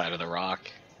right hand side of the rock.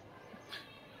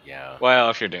 Yeah. Well,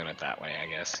 if you're doing it that way, I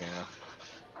guess, you know.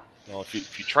 Well, if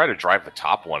you try to drive the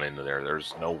top one into there,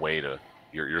 there's no way to.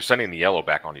 You're sending the yellow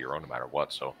back onto your own no matter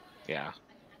what. So yeah,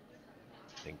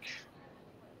 I think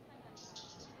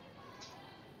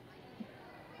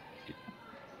you could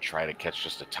try to catch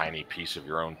just a tiny piece of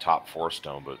your own top 4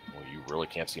 stone, but well, you really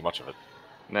can't see much of it.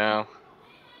 No.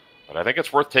 But I think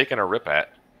it's worth taking a rip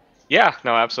at. Yeah,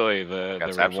 no, absolutely. The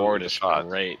reward is shot.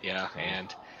 Great, yeah,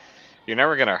 and you're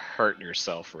never gonna hurt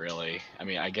yourself really. I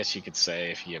mean, I guess you could say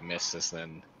if you miss this,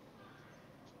 then.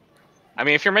 I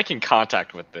mean, if you're making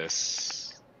contact with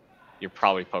this, you're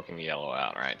probably poking the yellow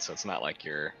out, right? So it's not like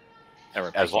you're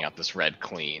ever picking out this red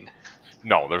clean.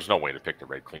 No, there's no way to pick the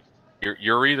red clean.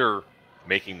 You're either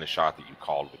making the shot that you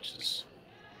called, which is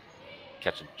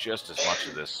catching just as much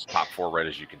of this top 4 red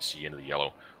as you can see into the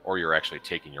yellow, or you're actually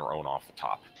taking your own off the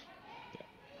top,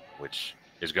 which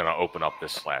is going to open up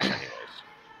this slash anyways.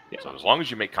 Yeah. So as long as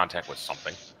you make contact with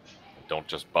something, don't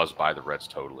just buzz by the reds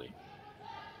totally.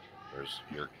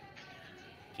 Your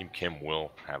Team Kim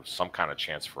will have some kind of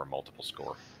chance for a multiple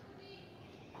score.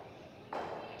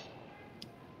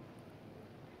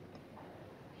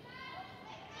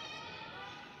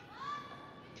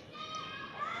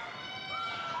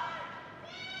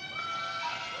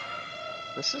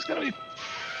 This is going to be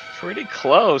pretty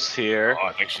close here. Oh,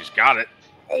 I think she's got it.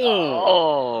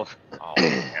 Oh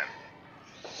man.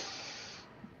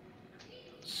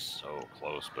 So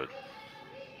close, but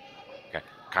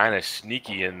kind of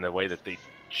sneaky in the way that they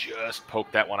just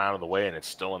poked that one out of the way, and it's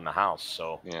still in the house.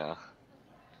 So Yeah.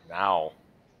 now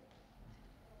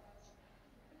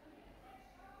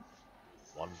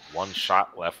one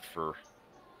shot left for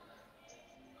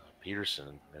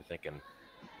Peterson. They're thinking,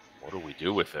 what do we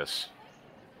do with this?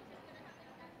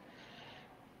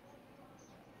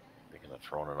 Thinking of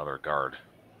throwing another guard.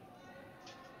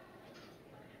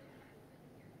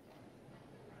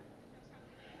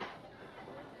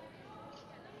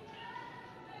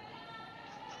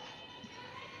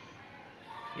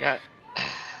 Yeah.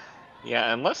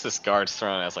 Yeah, unless this guard's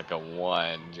thrown as like a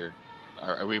 1,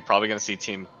 are we probably going to see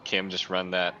Team Kim just run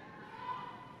that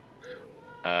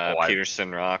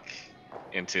Peterson rock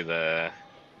into the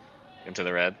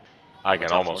red? I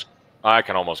can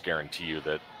almost guarantee you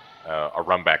that a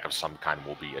run back of some kind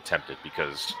will be attempted,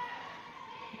 because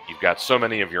you've got so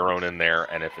many of your own in there,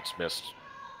 and if it's missed,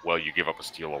 well, you give up a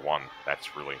steal of 1.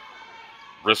 That's really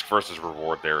risk versus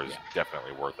reward. There is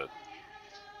definitely worth it.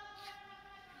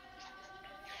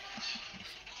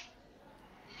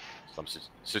 Some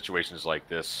situations like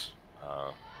this,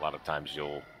 a lot of times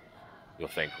you'll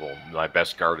think, well, my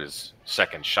best guard is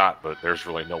second shot, but there's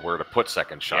really nowhere to put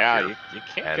second shot. Yeah, here. you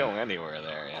can't go anywhere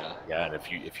there. Yeah. Yeah, and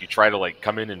if you try to like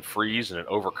come in and freeze and it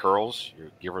over curls,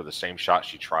 you give her the same shot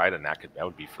she tried, and that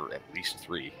would be for at least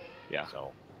 3. Yeah.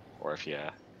 So, or if you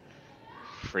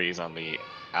freeze on the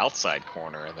outside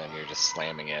corner, then you're just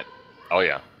slamming it. Oh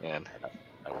yeah, and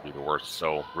that would be the worst.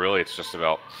 So really, it's just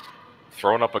about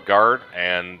throwing up a guard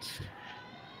and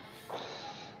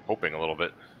hoping a little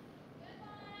bit.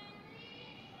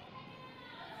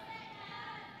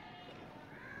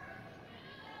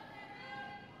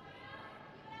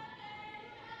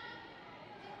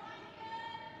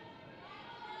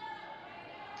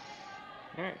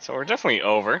 All right, so we're definitely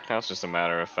over. Now it's just a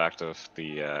matter of fact of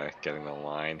the getting the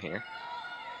line here.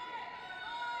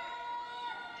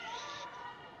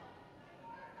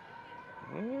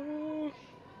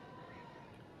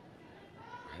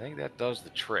 I think that does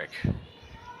the trick.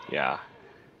 Yeah.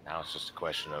 Now it's just a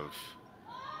question of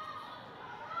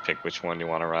pick which one you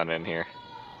want to run in here.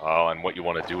 Oh, and what you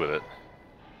want to do with it.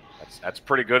 That's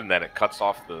pretty good in that it cuts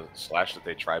off the slash that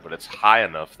they tried, but it's high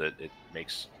enough that it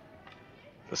makes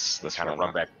this kind of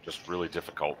run back just really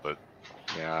difficult. But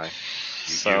yeah,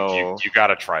 you got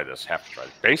to try this. Have to try it.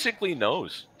 Basically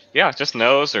nose. Yeah, just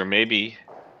nose, or maybe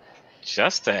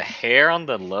just a hair on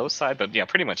the low side, but yeah,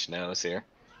 pretty much nose here.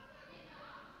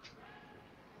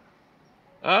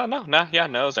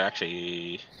 Nose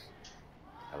actually.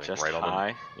 I think just right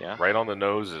high, right on the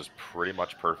nose is pretty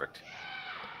much perfect.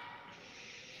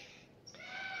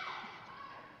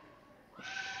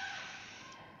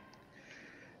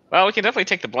 Well, we can definitely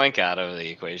take the blank out of the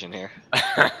equation here.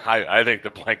 I think the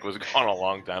blank was gone a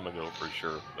long time ago for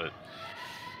sure, but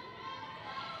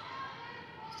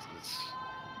it's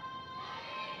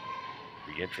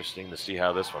be interesting to see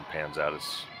how this one pans out.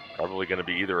 It's probably going to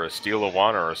be either a steal of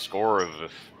 1 or a score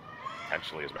of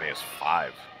potentially as many as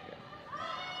 5.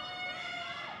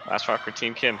 Last rock for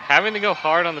Team Kim. Having to go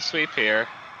hard on the sweep here.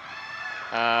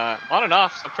 On and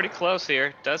off, so pretty close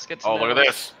here. Does get to look at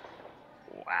this.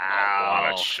 Wow.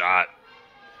 What a shot.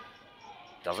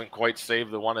 Doesn't quite save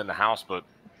the one in the house, but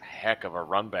heck of a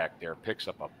run back there. Picks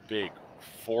up a big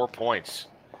 4 points.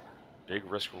 Big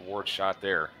risk-reward shot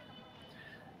there.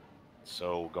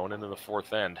 So going into the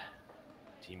 4th end,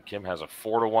 Team Kim has a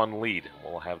 4-1 lead.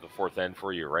 We'll have the 4th end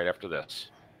for you right after this.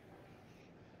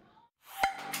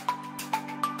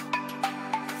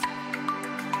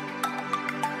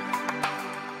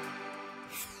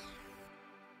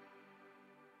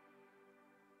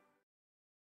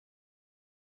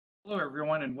 Hello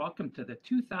everyone and welcome to the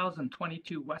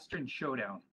 2022 Western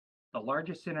Showdown, the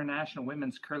largest international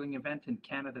women's curling event in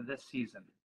Canada this season.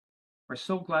 We're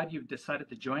so glad you've decided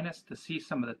to join us to see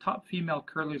some of the top female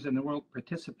curlers in the world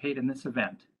participate in this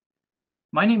event.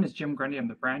 My name is Jim Grundy. I'm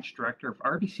the branch director of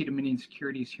RBC Dominion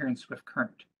Securities here in Swift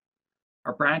Current.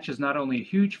 Our branch is not only a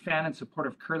huge fan and supporter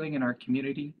of curling in our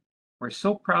community, we're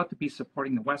so proud to be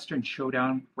supporting the Western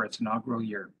Showdown for its inaugural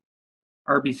year.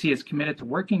 RBC is committed to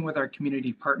working with our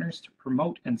community partners to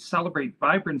promote and celebrate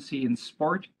vibrancy in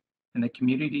sport in the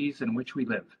communities in which we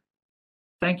live.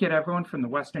 Thank you to everyone from the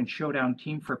Western Showdown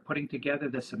team for putting together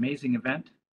this amazing event.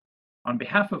 On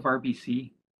behalf of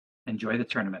RBC, enjoy the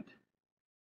tournament.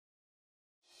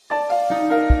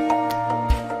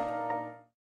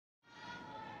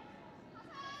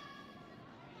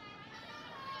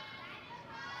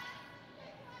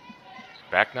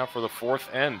 Back now for the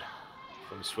 4th end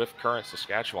from Swift Current,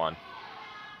 Saskatchewan.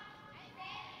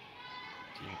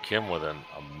 Team Kim with an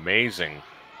amazing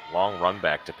long run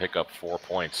back to pick up 4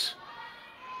 points.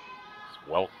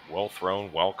 Well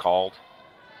thrown, well called.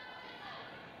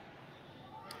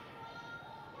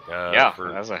 Yeah,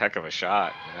 For that was a heck of a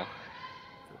shot.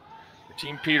 for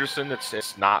Team Peterson,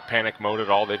 it's not panic mode at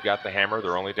all. They've got the hammer.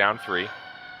 They're only down 3.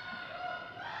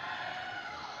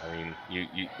 I mean,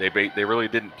 they really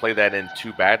didn't play that in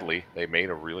too badly. They made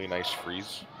a really nice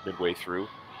freeze midway through,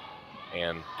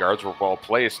 and guards were well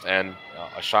placed. And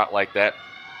a shot like that,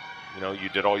 you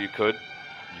did all you could.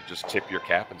 You just tip your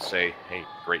cap and say, "Hey,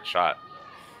 great shot."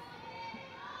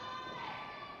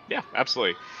 Yeah,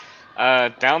 absolutely.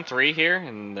 Down 3 here,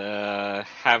 and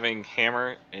having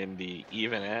hammer in the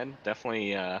even end,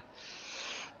 definitely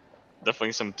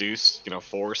some deuce,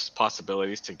 force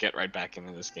possibilities to get right back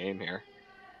into this game here.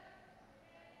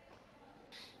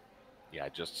 Yeah,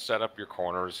 just set up your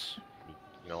corners.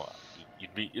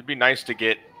 It'd be nice to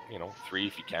get 3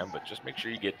 if you can, but just make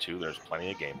sure you get 2. There's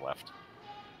plenty of game left.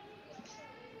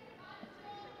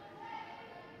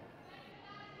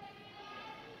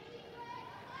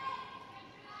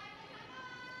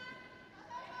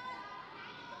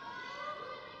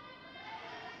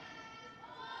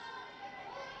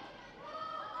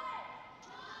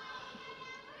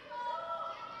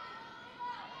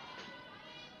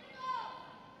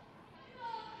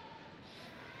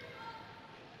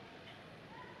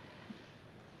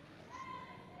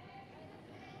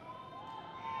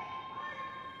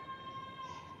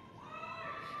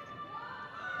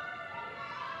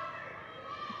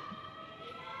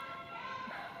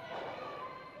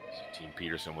 Team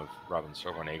Peterson with Robin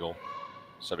Sorgonagel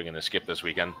subbing in the skip this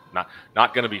weekend.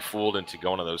 Not going to be fooled into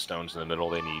going to those stones in the middle.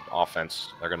 They need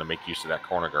offense. They're going to make use of that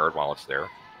corner guard while it's there.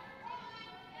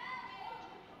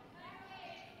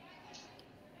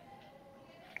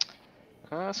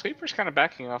 Sweeper's kind of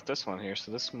backing off this one here,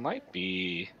 so this might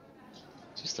be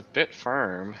just a bit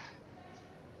firm.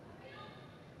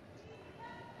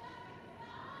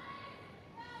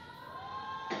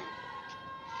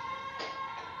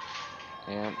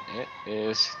 And it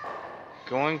is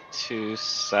going to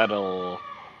settle.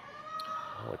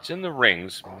 Well, it's in the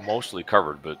rings, mostly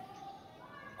covered, but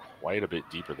quite a bit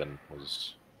deeper than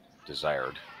was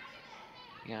desired.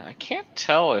 Yeah, I can't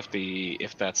tell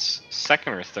if that's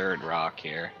second or third rock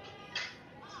here.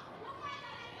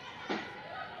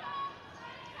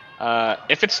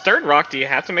 If it's third rock, do you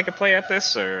have to make a play at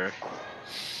this, or?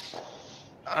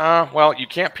 Well, you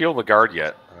can't peel the guard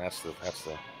yet, and that's the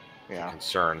Yeah.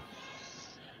 concern.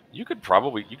 You could try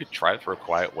to throw a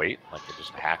quiet weight, like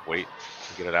just a hack weight,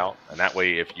 to get it out, and that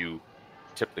way, if you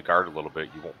tip the guard a little bit,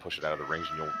 you won't push it out of the rings,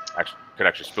 and could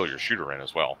actually spill your shooter in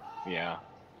as well. Yeah.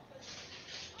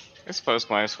 I suppose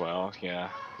might as well, yeah.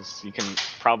 'Cause you can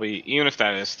probably, even if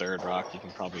that is third rock, you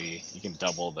can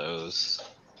double those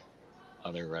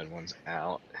other red ones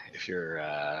out if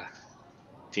you're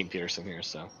Team Peterson here,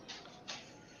 so.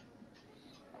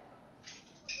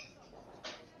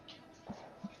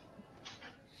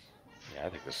 Yeah, I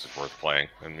think this is worth playing.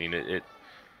 I mean, it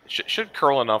should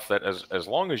curl enough that as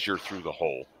long as you're through the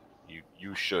hole,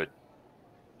 you should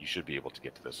be able to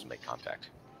get to this and make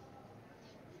contact.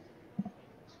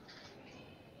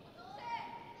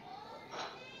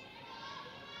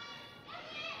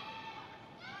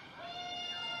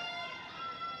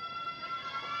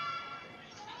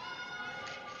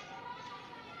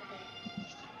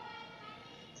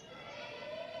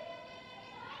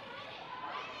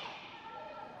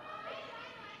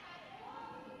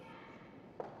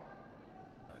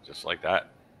 Just like that.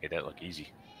 Made that look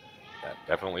easy. That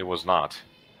definitely was not.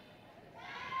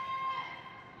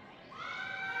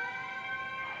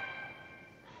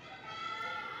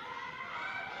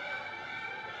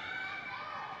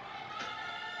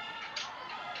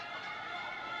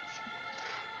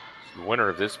 The winner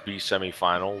of this B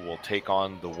semifinal will take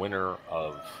on the winner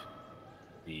of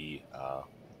the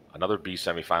another B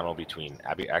semifinal between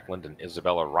Abby Eklund and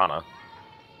Isabella Rana,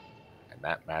 and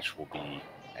that match will be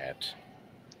at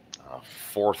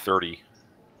 4:30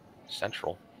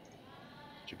 Central.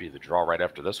 Should be the draw right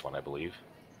after this one, I believe.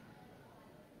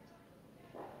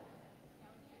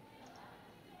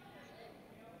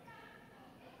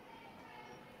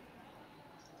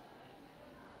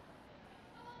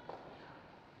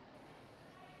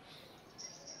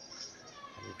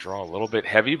 Draw a little bit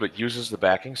heavy, but uses the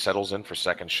backing, settles in for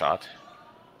second shot.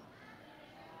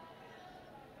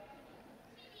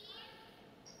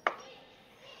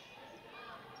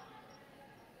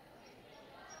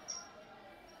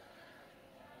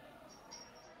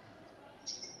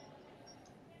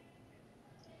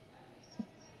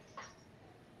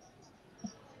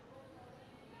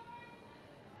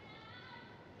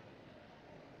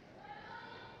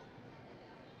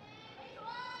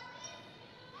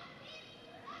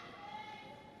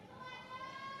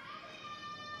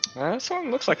 This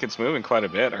one looks like it's moving quite a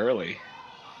bit early.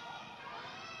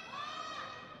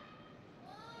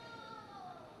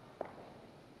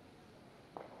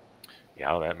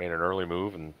 Now that made an early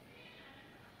move and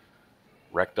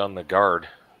wrecked on the guard.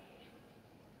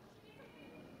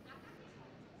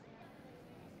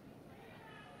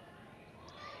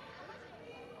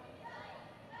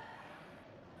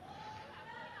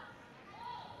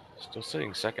 Still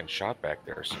sitting second shot back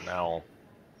there, so now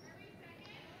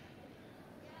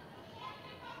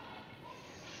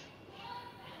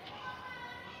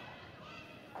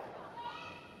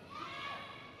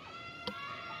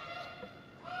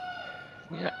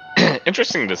Yeah,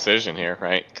 interesting decision here,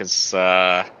 right? Because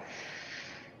not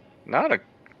a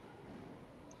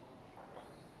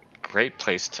great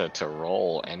place to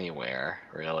roll anywhere,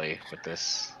 really, with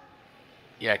this.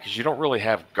 yeah, because you don't really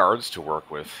have guards to work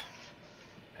with,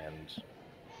 and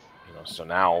so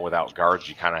now without guards,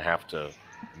 you kind of have to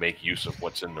make use of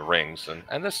what's in the rings,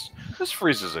 and this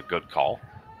freeze is a good call.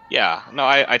 Yeah, no,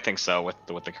 I think so with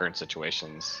the current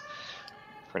situations,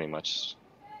 pretty much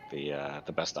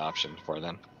the best option for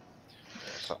them.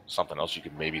 So, something else you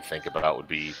could maybe think about would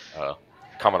be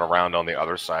coming around on the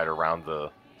other side, around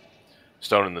the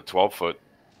stone in the 12-foot,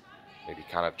 maybe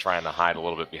kind of trying to hide a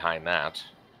little bit behind that.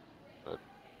 But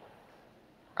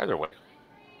either way,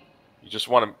 you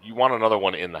want another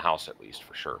one in the house at least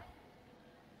for sure.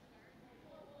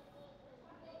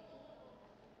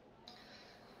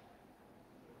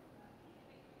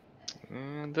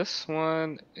 And this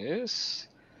one is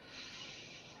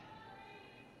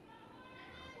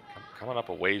coming up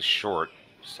a ways short.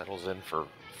 Settles in for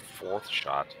fourth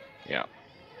shot. Yeah.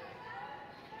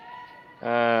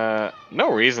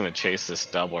 No reason to chase this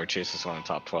double or chase this one in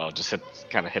top 12. Just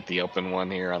kind of hit the open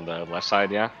one here on the left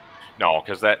side, yeah? No,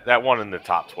 because that one in the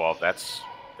top 12, that's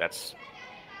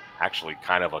actually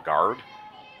kind of a guard.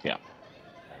 Yeah.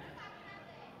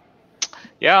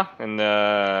 Yeah,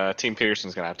 and Team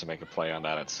Peterson's going to have to make a play on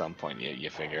that at some point, you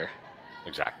figure.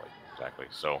 Exactly.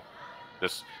 So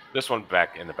this one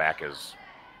back in the back is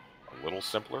a little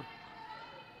simpler.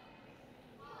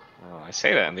 Oh, I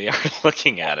say that, and they are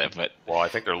looking at it, but... Well, I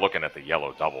think they're looking at the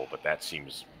yellow double, but that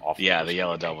seems awful. Yeah, the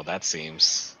yellow double, that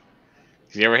seems...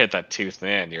 If you ever hit that too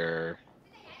thin, you're...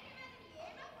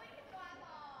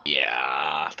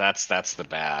 Yeah, that's the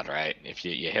bad, right? If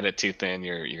you hit it too thin,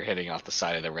 you're hitting off the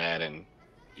side of the red, and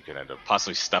you can end up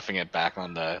possibly stuffing it back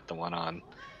on the one on...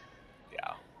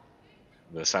 Yeah.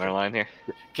 The center line here.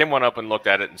 Kim went up and looked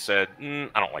at it and said,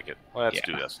 I don't like it. Let's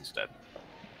do this instead.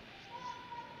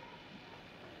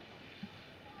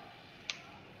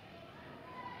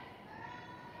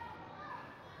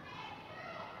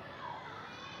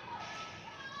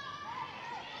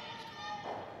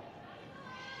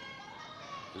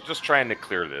 So just trying to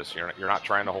clear this. You're not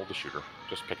trying to hold the shooter.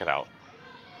 Just pick it out.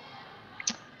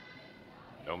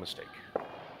 No mistake.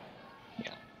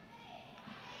 Yeah.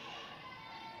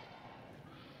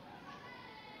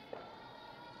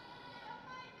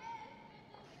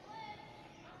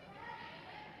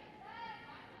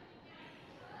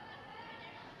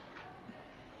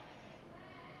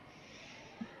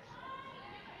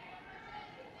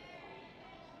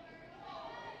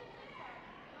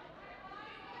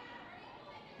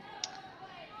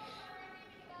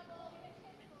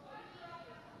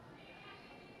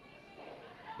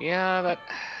 Yeah, that...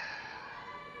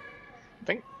 I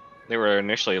think they were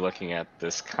initially looking at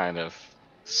this kind of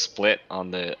split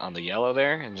on the yellow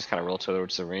there and just kind of roll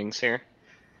towards the rings here.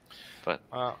 But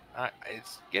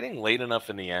it's getting late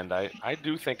enough in the end. I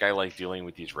do think I like dealing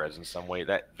with these reds in some way.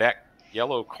 That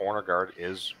yellow corner guard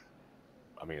is,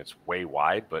 I mean, it's way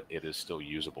wide, but it is still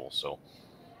usable. So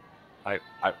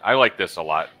I like this a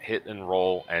lot. Hit and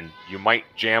roll, and you might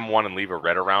jam one and leave a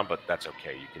red around, but that's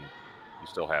okay. You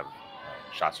still have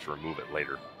shots to remove it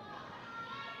later.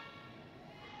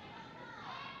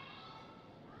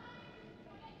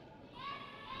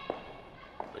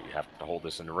 But you have to hold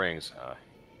this in the rings.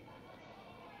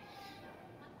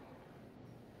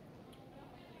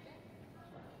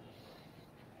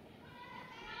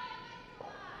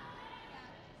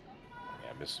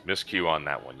 Miscue on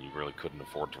that one. You really couldn't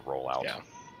afford to roll out. Yeah.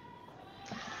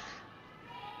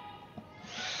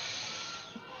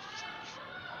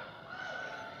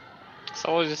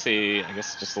 So we'll just see, I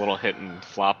guess, just a little hit and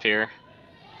flop here.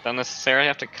 Don't necessarily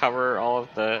have to cover all of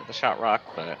the shot rock,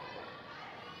 but...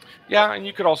 Yeah, and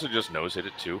you could also just nose hit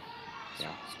it too.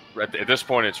 Yeah. At this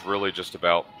point, it's really just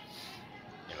about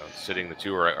sitting the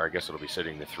 2, or I guess it'll be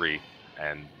sitting the 3,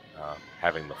 and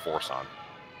having the force on.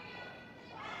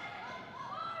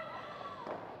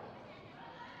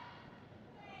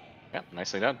 Yeah,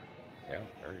 nicely done. Yeah,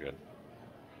 very good.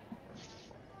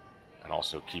 And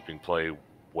also keeping play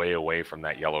way away from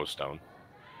that Yellowstone.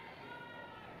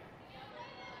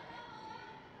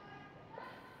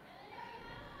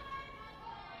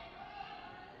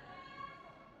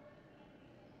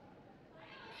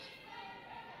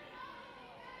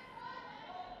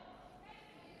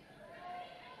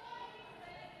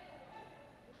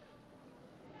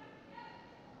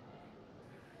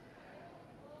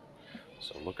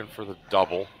 So looking for the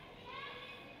double.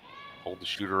 Hold the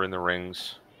shooter in the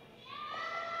rings.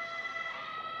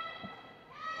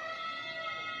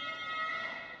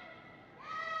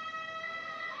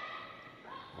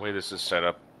 The way this is set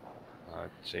up, I'd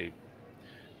say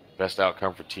best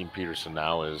outcome for Team Peterson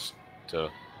now is to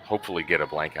hopefully get a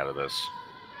blank out of this.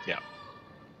 Yeah.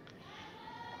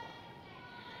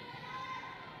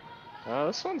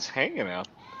 This one's hanging out.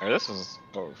 Or this is.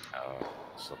 Oh.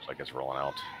 This looks like it's rolling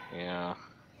out. Yeah.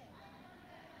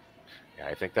 Yeah,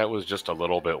 I think that was just a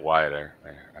little bit wide.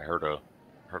 I heard a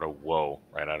whoa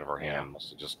right out of her hand.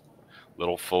 Must have just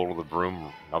little fold of the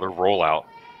broom, another rollout.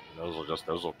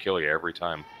 Those will kill you every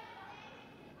time.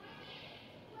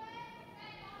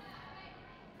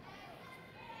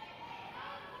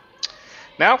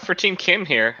 Now for Team Kim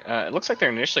here, it looks like they're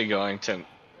initially going to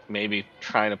maybe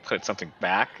try to put something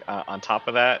back on top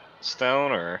of that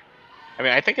stone, or I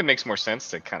mean, I think it makes more sense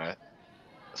to kind of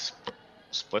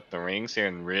split the rings here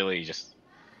and really just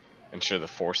ensure the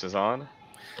force is on.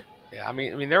 Yeah, I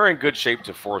mean they're in good shape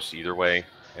to force either way.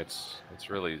 It's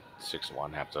really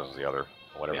 6-1, half dozen the other,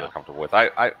 whatever they're comfortable with.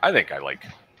 I think I like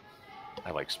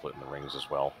splitting the rings as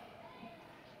well.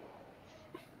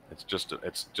 It's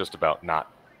just about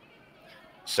not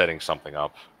setting something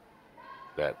up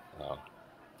that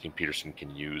Team Peterson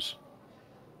can use.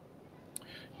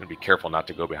 You're gonna be careful not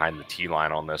to go behind the tee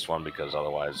line on this one, because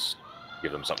otherwise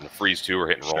give them something to freeze to or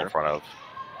hit and roll in front of.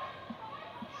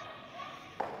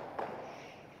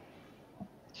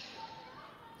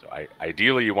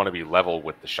 Ideally, you want to be level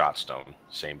with the shot stone,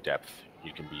 same depth.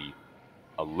 You can be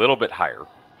a little bit higher.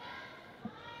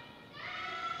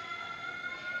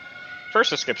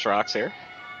 First, it skips rocks here.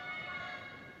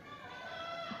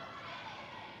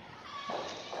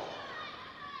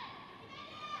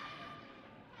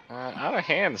 Out of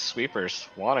hand, the sweepers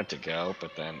wanted to go,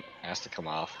 but then asked to come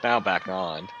off. Now back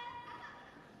on.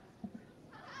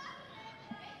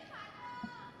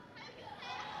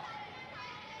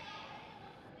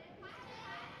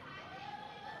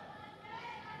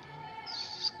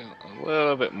 A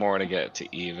little bit more to get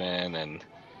to even, and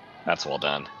that's well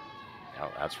done. Yeah,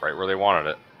 that's right where they wanted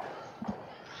it.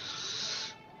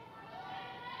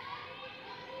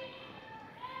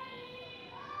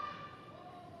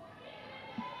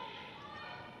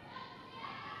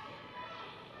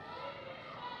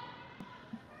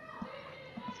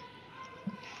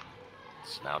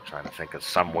 It's now trying to think of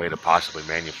some way to possibly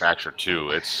manufacture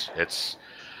two. It's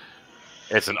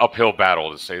an uphill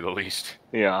battle, to say the least.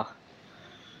 Yeah.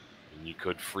 You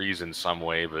could freeze in some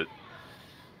way, but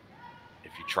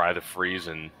if you try to freeze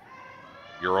and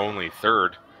you're only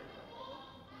third,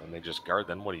 and they just guard,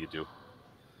 then what do you do?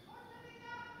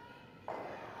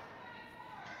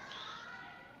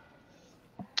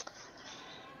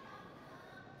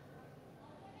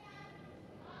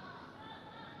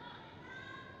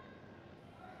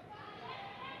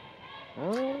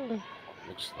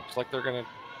 Looks like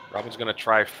Robin's gonna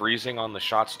try freezing on the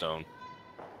shot stone.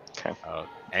 Okay.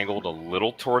 Angled a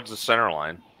little towards the center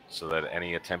line, so that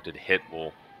any attempted hit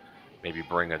will maybe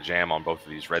bring a jam on both of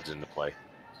these reds into play.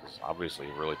 This is obviously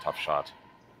a really tough shot.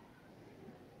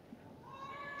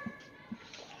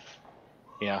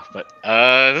 Yeah, but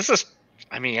this is,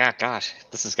 I mean, yeah, gosh,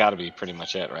 this has got to be pretty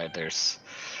much it, right? There's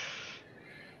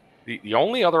the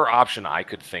only other option I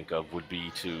could think of would be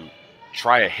to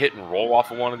try a hit and roll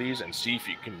off of one of these and see if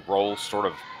you can roll sort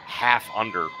of half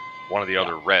under one of the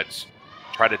other reds.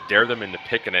 Try to dare them into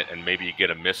picking it, and maybe you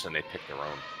get a miss and they pick their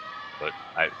own. But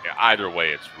either way,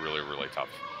 it's really, really tough.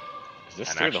 Is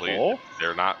this through the hole?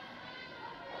 They're not.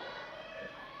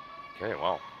 Okay,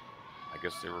 well, I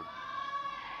guess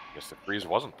the freeze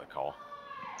wasn't the call.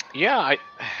 Yeah,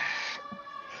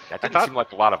 that didn't seem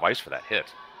like a lot of ice for that hit.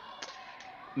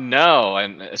 No,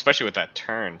 and especially with that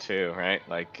turn too, right?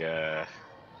 Like, wow.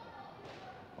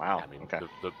 Yeah, I mean, okay.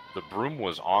 the broom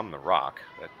was on the rock.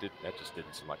 That just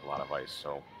didn't seem like a lot of ice.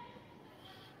 So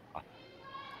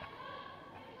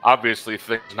obviously,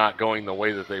 things not going the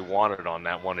way that they wanted on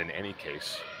that one in any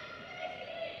case.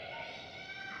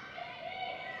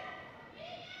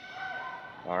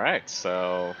 All right,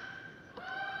 so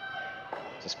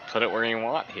just put it where you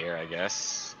want here, I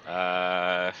guess.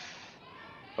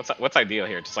 What's ideal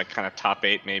here? Just like kind of top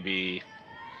 8, maybe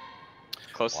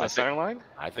close to the center line?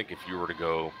 I think if you were to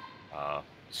go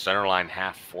center line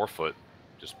half 4 foot,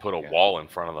 just put a wall in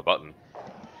front of the button.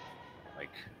 Like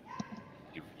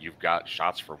you've got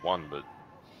shots for one, but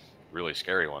really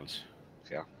scary ones.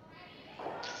 Yeah.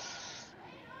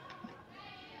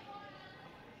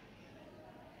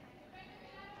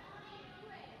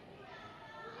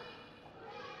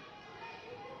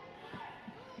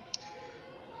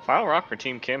 Final rock for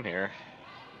Team Kim here.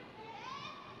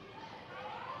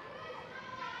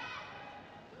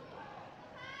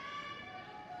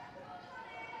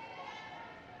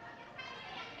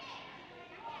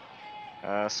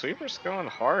 Sweeper's going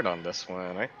hard on this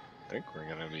one. I think we're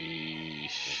gonna be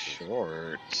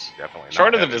short. Definitely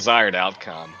Short not of the heavy. desired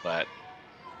outcome, but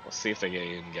we'll see if they can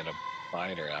even get a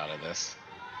biter out of this.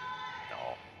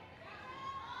 No.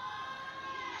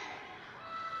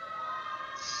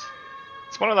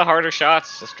 It's one of the harder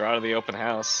shots. Just draw to the open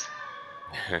house.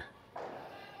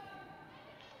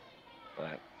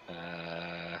 But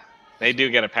they do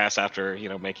get a pass after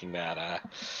making that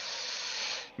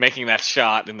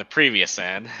shot in the previous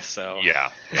end. So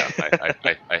Yeah.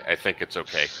 I think it's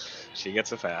okay. she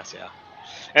gets a pass, yeah.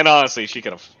 And honestly, she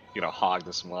could have hogged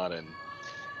this one and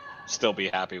still be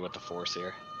happy with the force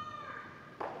here.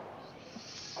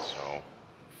 So,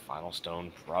 final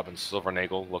stone, Robin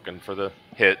Silvernagel looking for the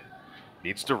hit.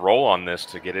 Needs to roll on this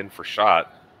to get in for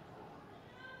shot.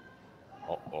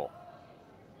 Oh.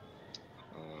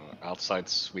 Outside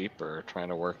sweeper trying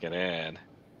to work it in.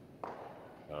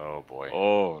 Oh boy.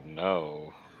 Oh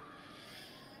no.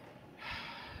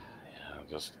 Yeah,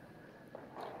 just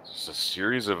a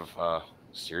series of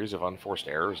unforced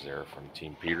errors there from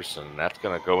Team Peterson. That's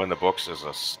going to go in the books as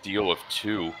a steal of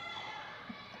 2.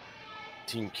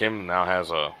 Team Kim now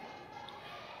has a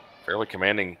fairly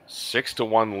commanding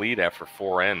 6-1 lead after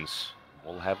 4 ends.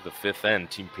 We'll have the 5th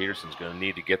end. Team Peterson's going to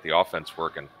need to get the offense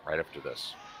working right after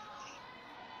this.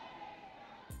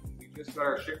 We just got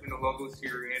our shipment of logos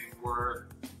here in for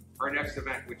our next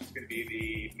event, which is going to be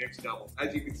the mixed double.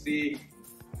 As you can see,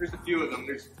 there's a few of them.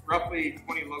 There's roughly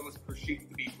 20 logos per sheet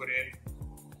to be put in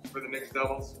for the mixed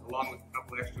doubles, along with a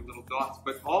couple extra little dots.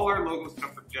 But all our logos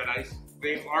come from Jet Ice.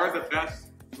 They are the best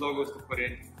logos to put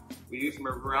in. We use them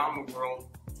around the world,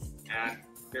 and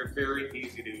they're very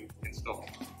easy to install.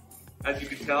 As you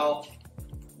can tell,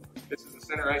 this is the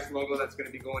center ice logo that's going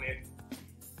to be going in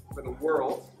for the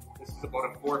world. This is about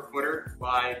a 4-footer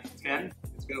by 10.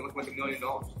 It's going to look like $1 million.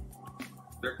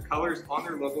 Their colors on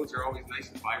their logos are always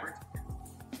nice and vibrant.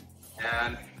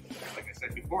 And like I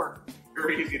said before,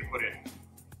 very easy to put in.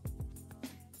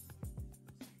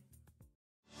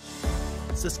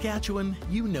 Saskatchewan,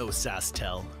 you know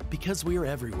Sasktel because we're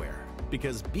everywhere.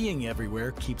 Because being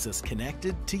everywhere keeps us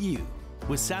connected to you.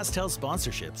 With Sasktel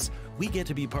sponsorships, we get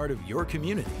to be part of your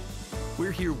community. We're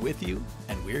here with you,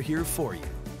 and we're here for you.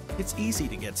 It's easy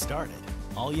to get started.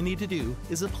 All you need to do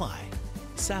is apply.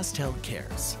 Sasktel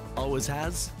cares. Always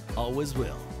has, always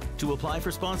will. To apply for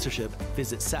sponsorship,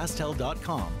 visit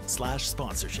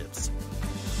sasktel.com/sponsorships.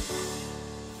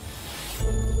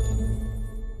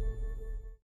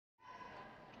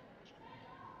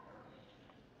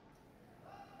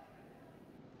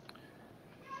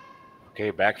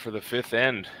 Okay, back for the 5th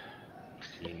end.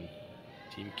 Team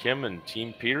Kim and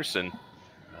Team Peterson.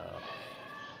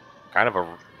 Kind of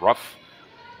a rough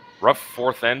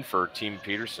 4th end for Team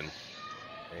Peterson.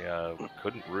 They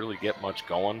couldn't really get much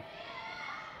going.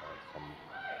 Some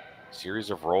series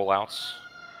of rollouts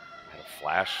and a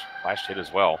flash hit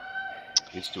as well.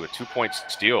 Leads to a 2-point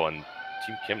steal, and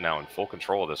Team Kim now in full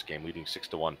control of this game, leading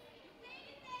 6-1.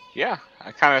 Yeah,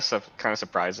 kind of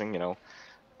surprising,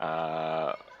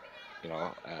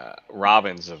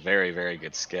 Robin's a very, very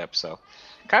good skip, so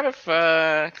kind of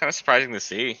surprising to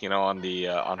see,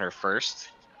 on her first.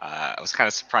 I was kind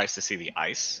of surprised to see the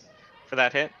ice for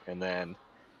that hit, and then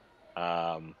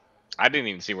I didn't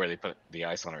even see where they put the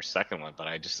ice on her second one, but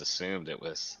I just assumed it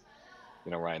was,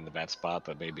 right in the bad spot,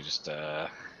 but maybe just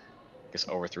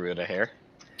overthrew it a hair.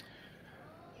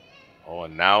 Oh,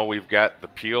 and now we've got the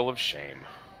peel of shame.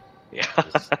 Yeah.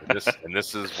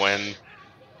 This is when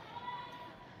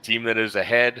team that is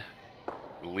ahead,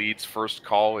 the lead's first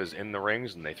call is in the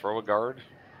rings, and they throw a guard.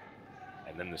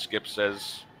 And then the skip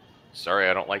says, sorry,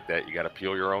 I don't like that. You got to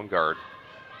peel your own guard.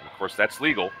 And of course, that's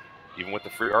legal. Even with the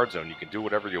free guard zone, you can do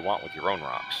whatever you want with your own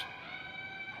rocks.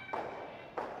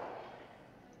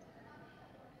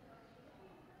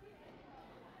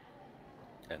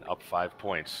 And up 5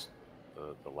 points.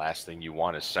 The last thing you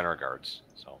want is center guards.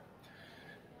 So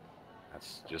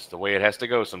that's just the way it has to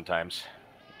go sometimes.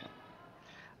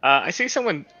 I see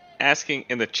someone asking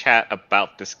in the chat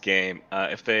about this game.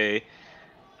 If they,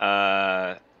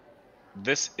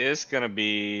 this is gonna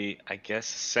be, I guess,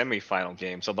 semifinal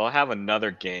game, so they'll have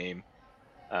another game.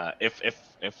 If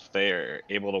they're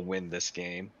able to win this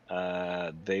game,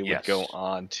 they would go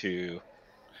on to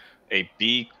a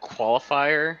B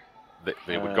qualifier.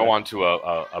 They would go on to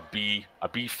a B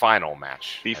final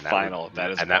match. B final.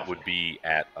 That would be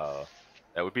at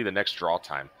that would be the next draw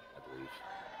time, I believe,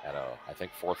 at I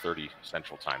think 4:30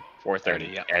 Central Time.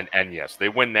 4:30, yeah. And yes, they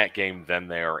win that game, then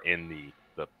they are in the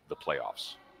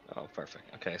playoffs. Oh,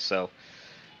 perfect. Okay, so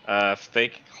if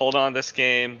they hold on this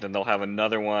game, then they'll have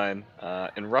another one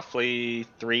in roughly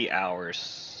 3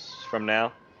 hours from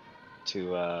now.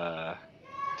 to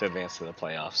advance to the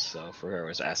playoffs. So for whoever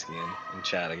was asking in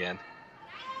chat again.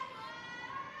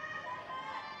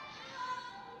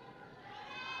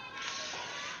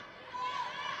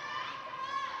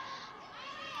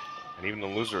 And even the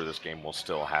loser of this game will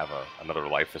still have another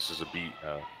life. This is a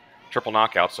triple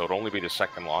knockout, so it'll only be the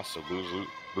second loss. So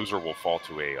loser will fall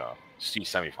to a C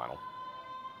semifinal.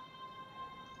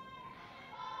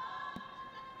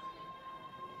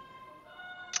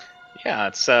 Yeah,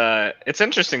 it's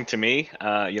interesting to me.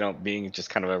 You know, being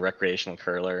just kind of a recreational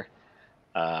curler.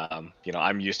 You know,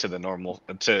 I'm used to the normal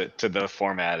to the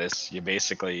format is you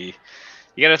basically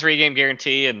you get a 3-game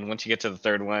guarantee, and once you get to the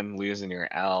third one, lose and you're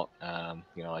out.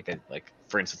 You know, like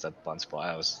for instance at Bunspot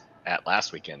I was at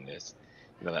last weekend is,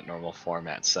 you know, that normal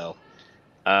format. So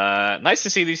nice to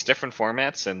see these different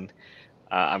formats, and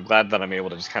I'm glad that I'm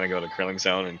able to just kind of go to Curling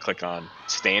Zone and click on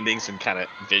standings and kind of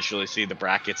visually see the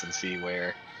brackets and see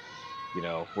where, you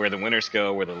know, where the winners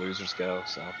go, where the losers go.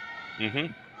 So.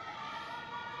 Mm-hmm.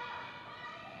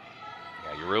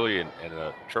 Yeah, you're really in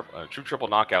a true triple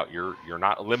knockout. You're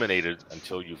not eliminated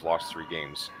until you've lost 3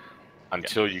 games,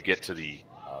 until you get to the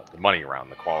money round,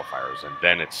 the qualifiers, and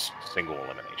then it's single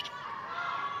elimination.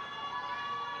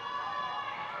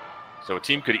 So a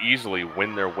team could easily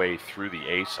win their way through the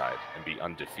A side and be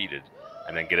undefeated,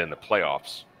 and then get in the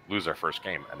playoffs, lose their first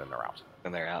game, and then they're out.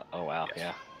 And they're out. Oh wow, yes.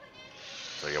 Yeah.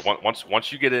 So yeah,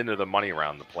 once you get into the money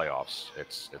round, the playoffs,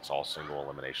 it's all single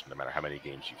elimination, no matter how many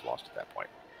games you've lost at that point.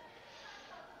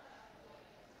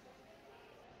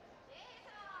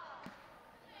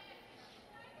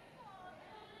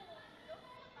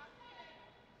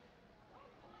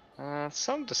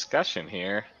 Some discussion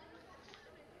here.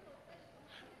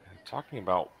 Talking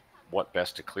about what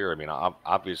best to clear. I mean,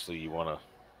 obviously you want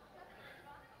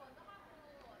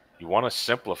to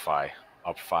simplify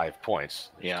up 5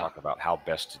 points. Let's talk about how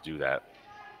best to do that.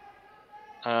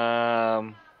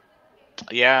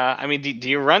 Yeah. I mean, do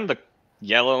you run the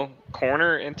yellow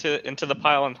corner into the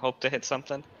pile and hope to hit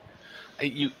something?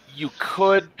 You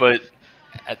could, but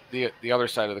at the other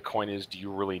side of the coin is, do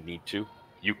you really need to?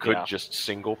 You could just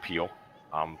single peel.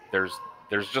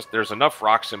 There's enough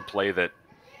rocks in play that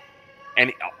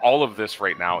all of this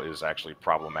right now is actually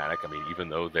problematic. I mean, even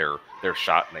though they're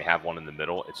shot and they have one in the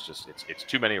middle, it's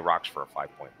too many rocks for a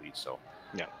 5-point lead. So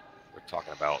yeah, we're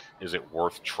talking about, is it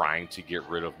worth trying to get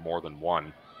rid of more than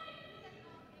one?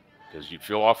 Because you'd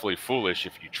feel awfully foolish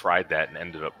if you tried that and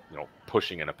ended up, you know,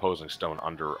 pushing an opposing stone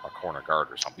under a corner guard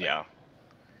or something. Yeah.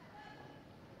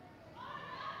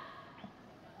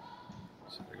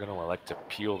 So they're going to elect to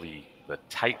peel the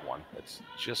tight one that's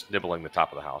just nibbling the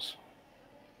top of the house.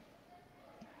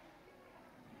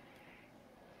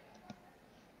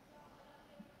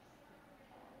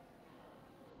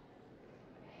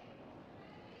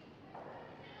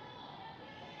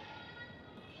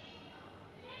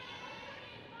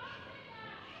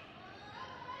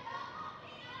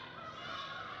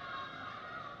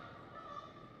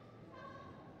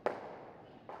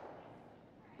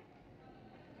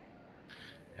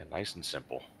 Nice and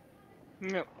simple.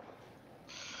 Yep.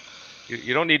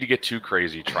 You don't need to get too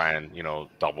crazy trying, you know,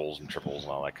 doubles and triples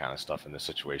and all that kind of stuff in this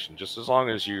situation. Just as long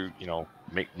as you know,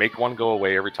 make one go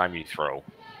away every time you throw,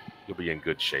 you'll be in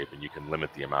good shape, and you can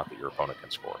limit the amount that your opponent can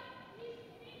score.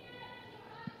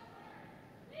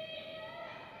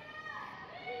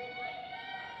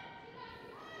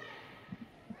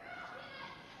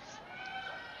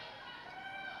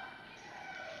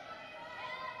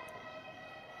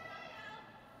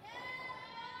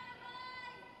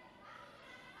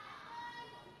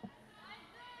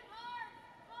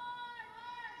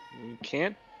 You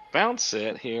can't bounce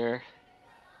it here.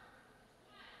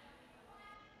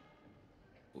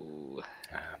 Ooh.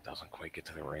 It doesn't quite get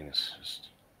to the ring. It's just...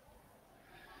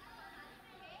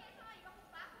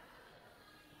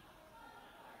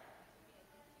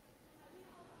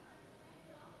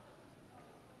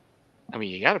 I mean,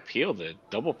 you got to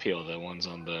double peel the ones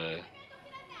on the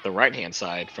right-hand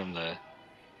side from the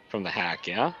hack,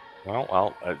 yeah?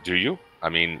 Well, do you? I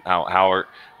mean, how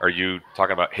are you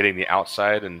talking about hitting the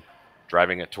outside and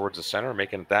driving it towards the center,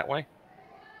 making it that way?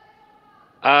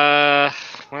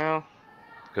 Well,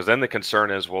 because then the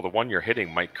concern is, well, the one you're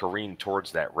hitting might careen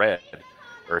towards that red,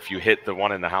 or if you hit the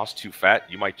one in the house too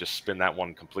fat, you might just spin that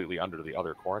one completely under the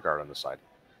other corner guard on the side.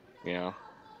 Yeah.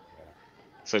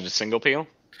 So just single peel?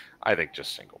 I think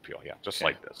just single peel, yeah, just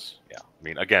like this. Yeah, I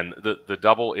mean, again, the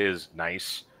double is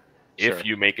nice if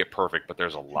you make it perfect, but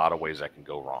there's a lot of ways that can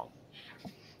go wrong.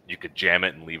 You could jam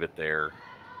it and leave it there.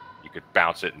 You could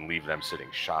bounce it and leave them sitting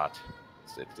shot.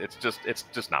 It's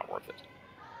just not worth it.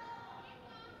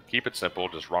 Keep it simple.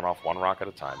 Just run off one rock at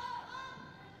a time.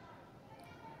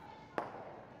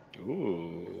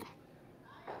 Ooh.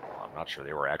 Well, I'm not sure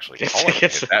they were actually calling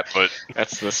it that, but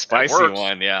that's the spicy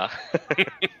one, yeah.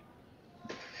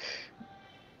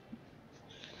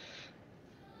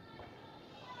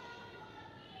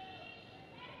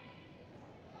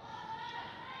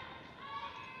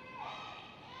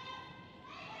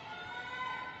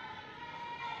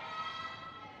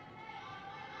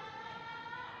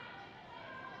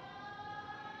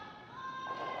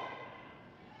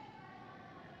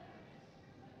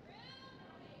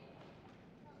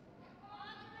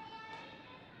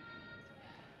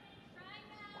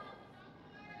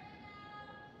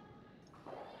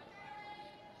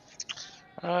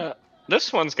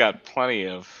 This one's got plenty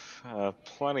of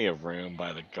room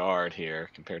by the guard here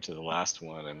compared to the last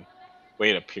one, and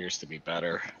weight appears to be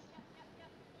better.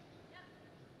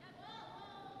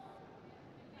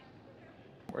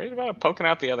 Worried about it poking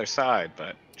out the other side,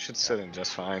 but should sit in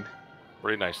just fine.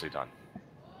 Pretty nicely done.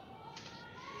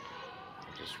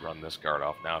 Just run this guard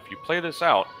off. Now, if you play this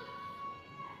out,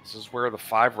 this is where the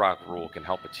 5-rock rule can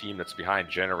help a team that's behind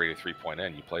generate a 3-point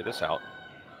end. You play this out.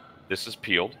 This is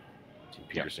peeled. Team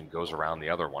Peterson goes around the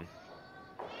other one.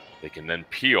 They can then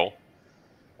peel,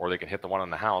 or they can hit the one on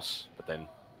the house, but then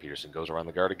Peterson goes around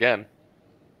the guard again.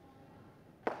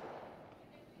 Okay,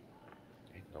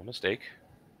 no mistake.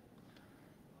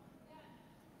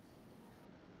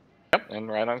 Yep, and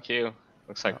right on cue.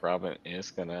 Looks like Robin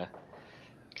is going to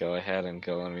go ahead and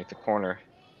go underneath the corner.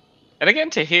 And again,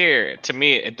 to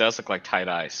me, it does look like tight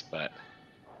ice, but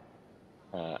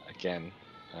again,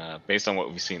 based on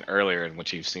what we've seen earlier and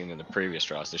what you've seen in the previous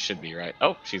draws, this should be right.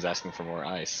 Oh, she's asking for more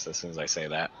ice as soon as I say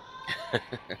that.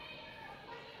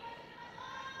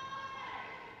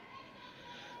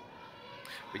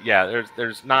 But yeah,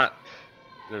 there's not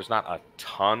a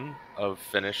ton of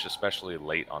finish, especially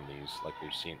late on these, like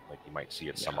we've seen, like you might see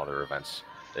at some other events.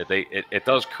 It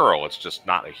does curl. It's just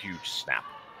not a huge snap.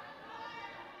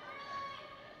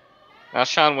 Now,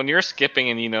 Sean, when you're skipping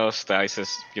and you notice the ice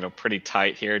is pretty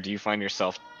tight here, do you find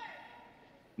yourself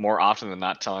more often than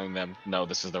not telling them, no,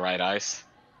 this is the right ice?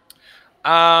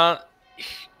 At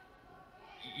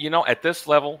this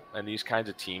level and these kinds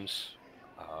of teams,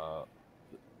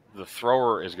 the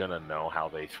thrower is going to know how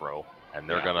they throw, and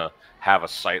they're going to have a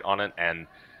sight on it. And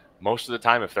most of the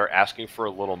time, if they're asking for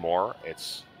a little more,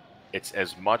 it's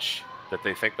as much that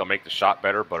they think they'll make the shot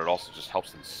better, but it also just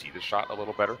helps them see the shot a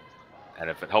little better. And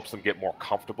if it helps them get more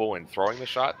comfortable in throwing the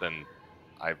shot, then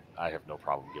I have no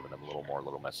problem giving them a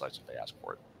little less ice if they ask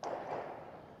for it.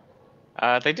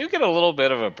 They do get a little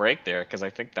bit of a break there, because I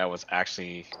think that was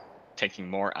actually taking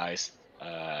more ice.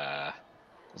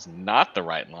 Was not the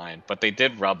right line, but they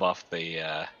did rub off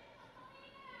the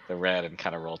red and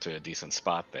kind of roll to a decent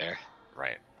spot there.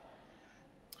 Right.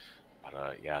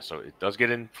 But yeah, so it does get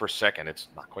in for a second. It's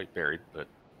not quite buried, but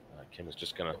Kim is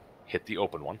just going to hit the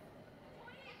open one.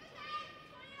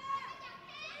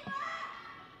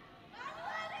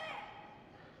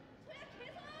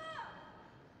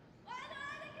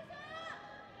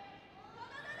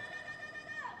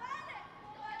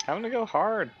 Having to go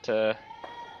hard to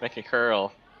make it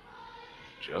curl.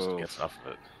 Just gets enough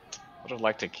of it. Would have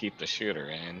liked to keep the shooter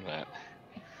in, but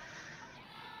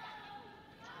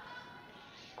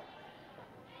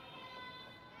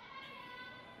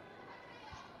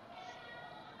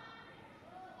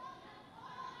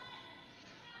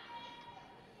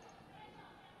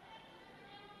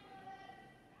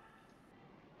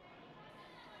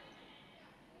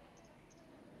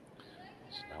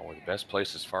so now we're the best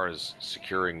place as far as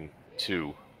securing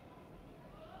 2.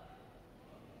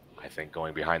 I think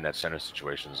going behind that center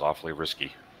situation is awfully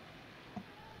risky.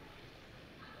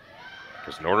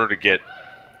 Because in order to get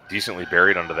decently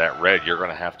buried under that red, you're going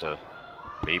to have to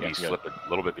maybe slip a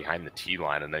little bit behind the tee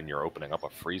line, and then you're opening up a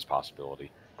freeze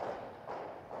possibility. But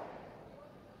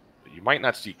you might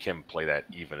not see Kim play that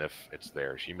even if it's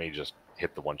there. She may just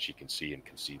hit the one she can see and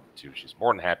concede 2. She's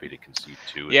more than happy to concede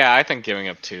 2. Yeah, I think giving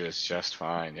up 2 is just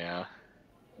fine, yeah.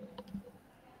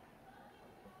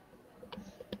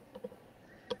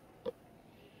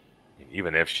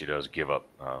 Even if she does give up,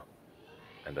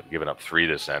 end up giving up 3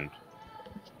 this end,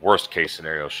 worst case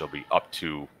scenario, she'll be up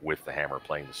 2 with the hammer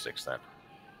playing the 6th end.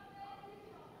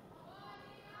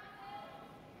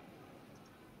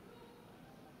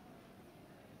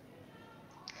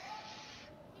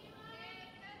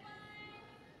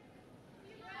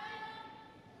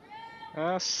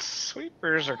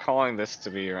 Sweepers are calling this to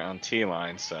be around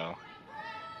T-line, so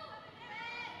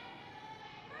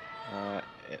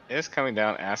it is coming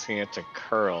down, asking it to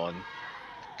curl and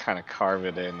kind of carve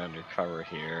it in under cover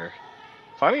here.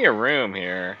 Plenty of room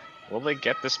here. Will they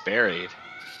get this buried?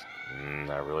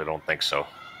 I really don't think so.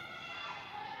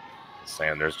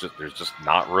 Saying there's just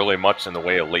not really much in the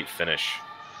way of late finish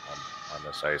on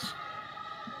this ice.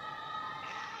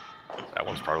 That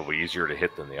one's probably easier to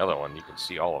hit than the other one. You can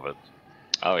see all of it.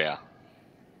 Oh yeah.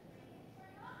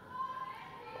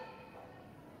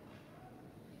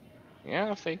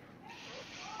 Yeah, if they.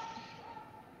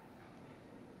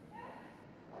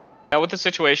 Now with the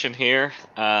situation here,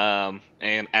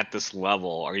 and at this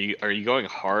level, are you going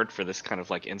hard for this kind of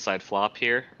like inside flop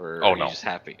here, or are you just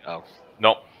happy? Oh,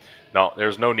 no,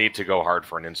 there's no need to go hard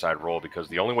for an inside roll because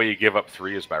the only way you give up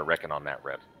 3 is by wrecking on that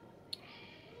red,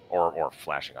 or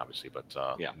flashing, obviously. But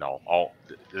yeah. No,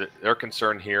 their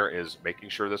concern here is making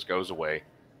sure this goes away,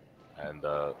 and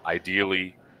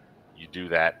ideally, you do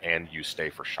that and you stay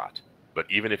for shot. But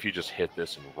even if you just hit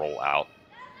this and roll out,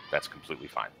 that's completely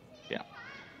fine. Yeah.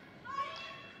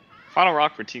 Final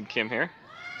rock for Team Kim here.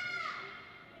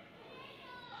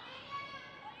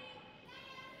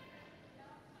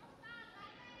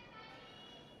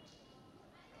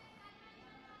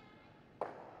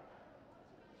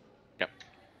 Yep.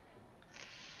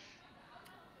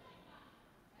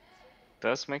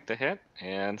 Does make the hit,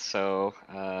 and so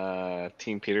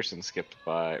Team Peterson skipped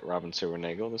by Robin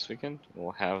Silvernagel this weekend.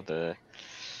 We'll have the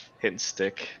hit and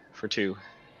stick for 2.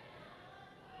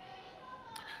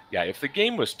 Yeah, if the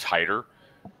game was tighter,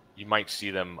 you might see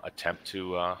them attempt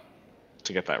to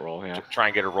get that roll, yeah. To try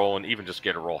and get a roll and even just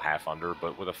get a roll half under.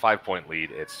 But with a 5-point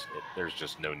lead, there's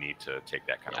just no need to take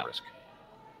that kind of risk.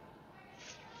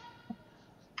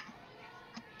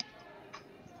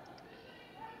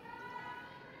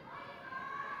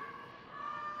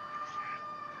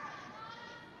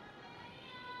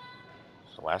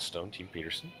 So last stone, Team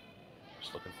Peterson.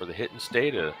 Just looking for the hit and stay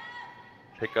to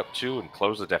pick up 2 and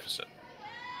close the deficit.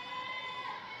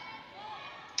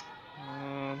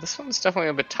 This one's definitely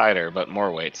a bit tighter, but more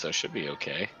weight, so it should be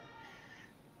okay.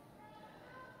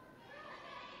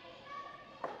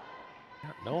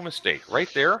 No mistake.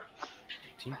 Right there,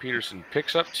 Team Peterson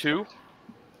picks up 2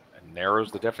 and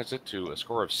narrows the deficit to a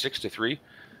score of 6-3.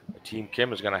 Team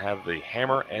Kim is going to have the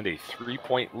hammer and a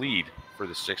 3-point lead for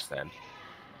the 6th end,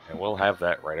 and we'll have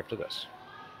that right after this.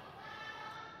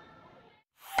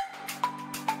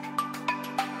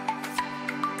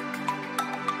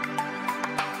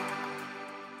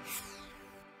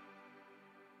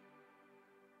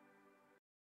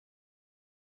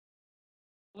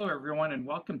 Hello everyone and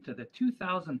welcome to the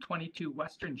 2022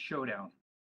 Western Showdown,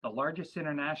 the largest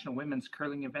international women's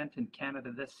curling event in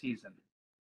Canada this season.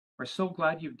 We're so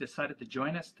glad you've decided to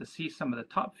join us to see some of the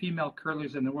top female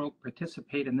curlers in the world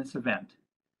participate in this event.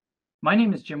 My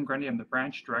name is Jim Grundy. I'm the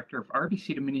branch director of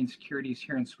RBC Dominion Securities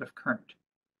here in Swift Current.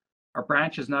 Our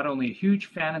branch is not only a huge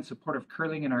fan and supporter of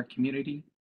curling in our community,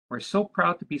 we're so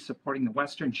proud to be supporting the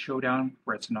Western Showdown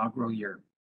for its inaugural year.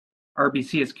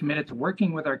 RBC is committed to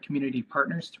working with our community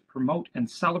partners to promote and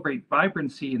celebrate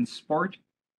vibrancy in sport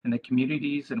in the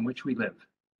communities in which we live.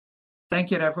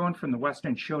 Thank you to everyone from the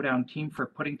Western Showdown team for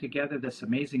putting together this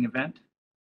amazing event.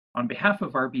 On behalf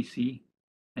of RBC,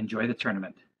 enjoy the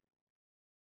tournament.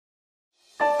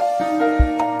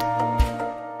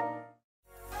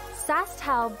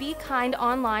 Sasktel Be Kind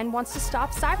Online wants to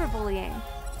stop cyberbullying.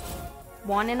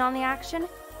 Want in on the action?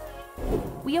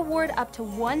 We award up to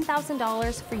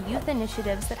 $1,000 for youth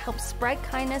initiatives that help spread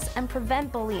kindness and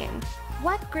prevent bullying.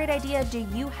 What great idea do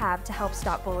you have to help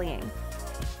stop bullying?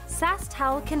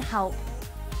 Sasktel can help.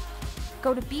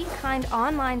 Go to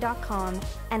BeKindOnline.com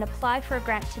and apply for a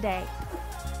grant today.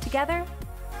 Together,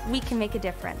 we can make a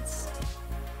difference.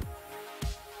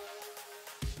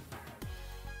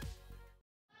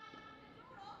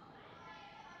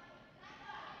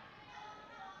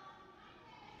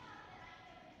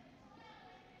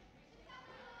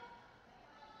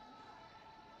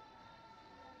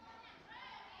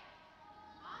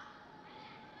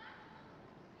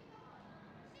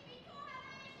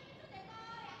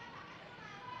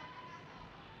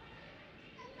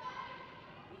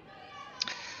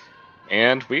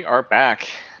 And we are back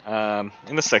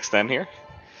in the 6th end here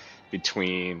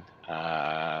between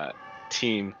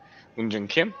Team Eunjung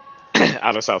Kim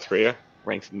out of South Korea,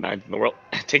 ranked 9th in the world,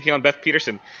 taking on Beth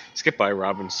Peterson, skipped by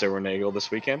Robin Silvernagel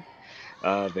this weekend.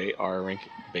 They are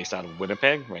based out of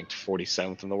Winnipeg, ranked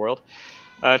 47th in the world.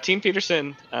 Team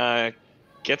Peterson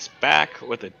gets back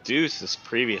with a deuce this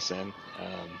previous end,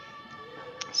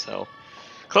 so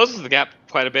closes the gap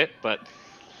quite a bit, but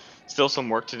still some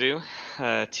work to do.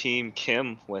 Team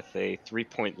Kim with a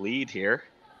 3-point lead here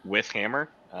with hammer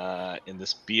in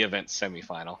this B event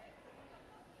semifinal.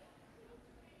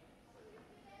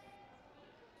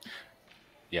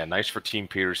 Yeah, nice for Team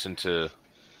Peterson to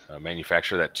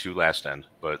manufacture that 2 last end,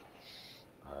 but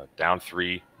down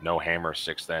 3, no hammer,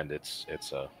 6th end. It's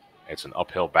it's an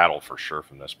uphill battle for sure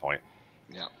from this point.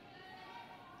 Yeah.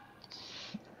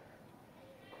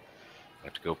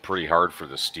 Have to go pretty hard for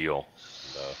the steal.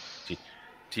 And,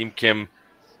 Team Kim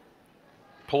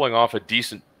pulling off a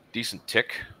decent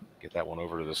tick. Get that one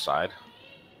over to the side.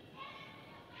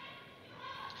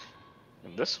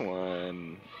 And this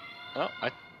one, oh,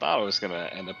 I thought it was going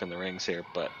to end up in the rings here,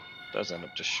 but it does end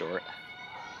up just short.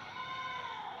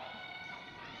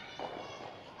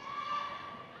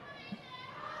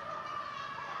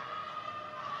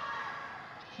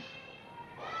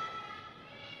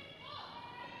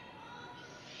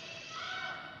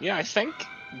 Yeah, I think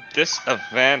this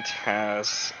event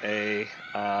has a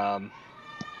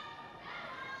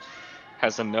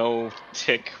no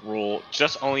tick rule,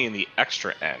 just only in the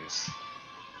extra ends.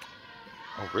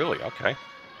 Oh, really? Okay.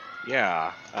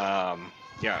 Yeah.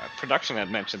 Yeah. Production had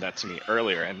mentioned that to me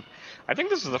earlier, and I think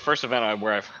this is the first event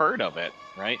where I've heard of it,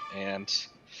 right? And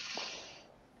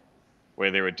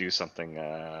where they would do something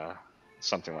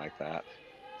like that.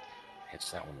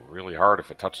 Hits that one really hard. If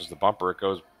it touches the bumper, it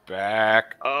goes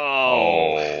back.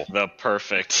 Oh. The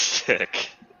perfect tick.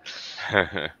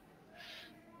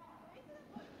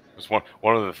 It's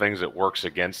one of the things that works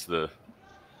against the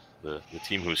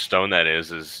team whose stone that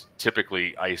is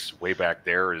typically ice way back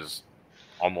there is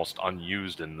almost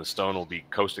unused, and the stone will be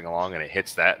coasting along, and it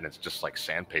hits that, and it's just like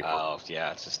sandpaper. Oh,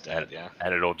 yeah, it's just dead, yeah.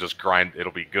 And it'll just grind.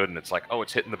 It'll be good, and it's like, oh,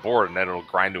 it's hitting the board, and then it'll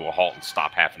grind to a halt and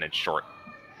stop half an inch short.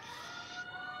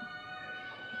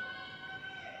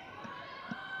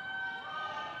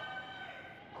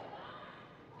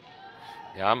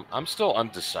 Yeah, I'm still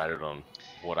undecided on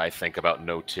what I think about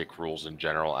no-tick rules in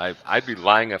general. I'd be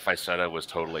lying if I said I was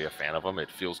totally a fan of them. It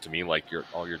feels to me like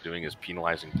all you're doing is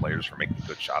penalizing players for making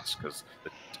good shots, because the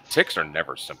ticks are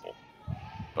never simple.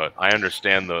 But I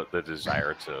understand the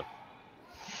desire to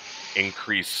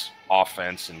increase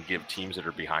offense and give teams that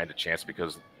are behind a chance,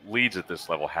 because leads at this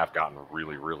level have gotten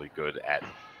really, really good at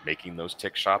making those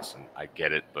tick shots, and I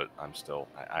get it, but I'm still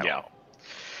I don't know.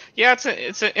 Yeah,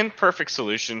 it's an imperfect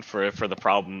solution for the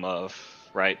problem of,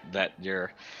 right, that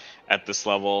you're at this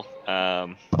level,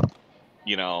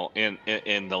 you know,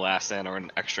 in the last end or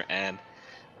an extra end,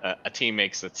 a team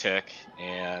makes a tick,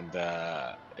 and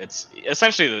it's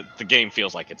essentially the game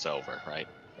feels like it's over, right?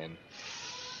 And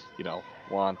you know,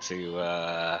 want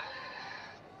to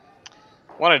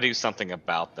do something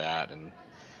about that, and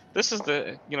this is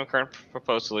the current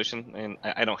proposed solution, and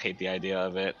I don't hate the idea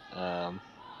of it.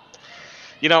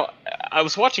 You know, I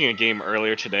was watching a game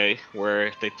earlier today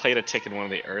where they played a tick in one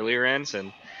of the earlier ends,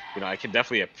 and I can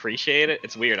definitely appreciate it.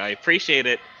 It's weird. I appreciate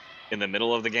it in the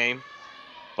middle of the game,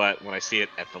 but when I see it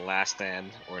at the last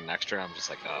end or an extra, I'm just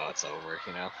like, oh, it's over,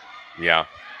 Yeah,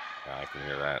 I can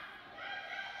hear that.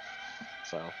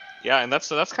 So yeah, and that's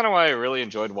kind of why I really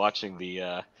enjoyed watching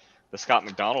the Scott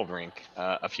McDonald rink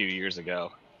a few years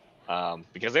ago,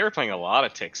 because they were playing a lot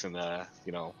of ticks in the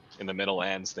in the middle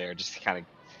ends there, just to kind of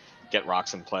get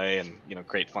rocks in play and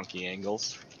create funky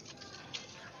angles.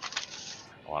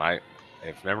 Well,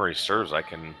 if memory serves, I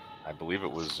believe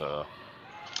it was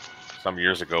some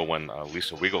years ago when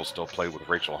Lisa Weigel still played with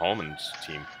Rachel Holman's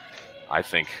team. I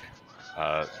think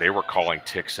they were calling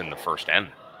ticks in the first end.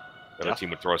 The other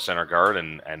team would throw a center guard,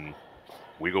 and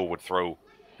Weigel would throw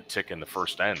a tick in the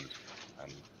first end,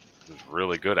 and he was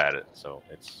really good at it. So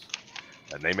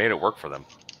and they made it work for them.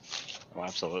 Oh,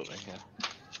 absolutely, yeah.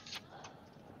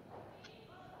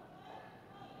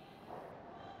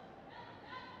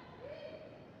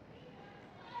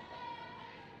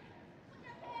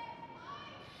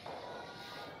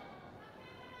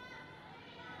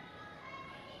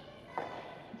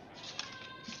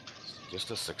 Just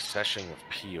a succession of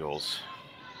peels.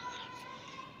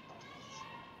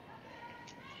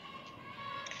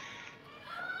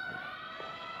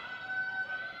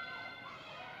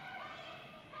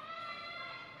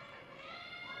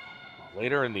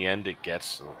 Later in the end it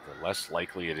gets, the less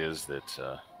likely it is that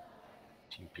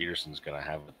Team Peterson's going to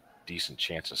have a decent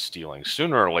chance of stealing.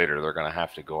 Sooner or later, they're going to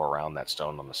have to go around that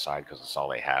stone on the side, because it's all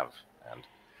they have. And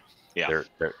yeah,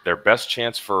 their best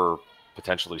chance for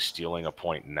potentially stealing a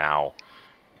point now,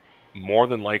 more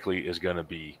than likely, is going to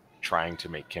be trying to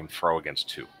make Kim throw against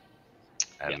two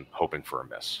and hoping for a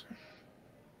miss.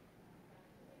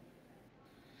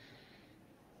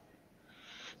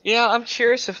 Yeah, I'm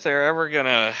curious if they're ever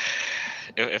gonna,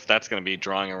 if that's gonna be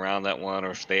drawing around that one,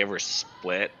 or if they ever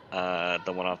split the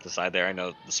one off the side there. I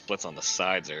know the splits on the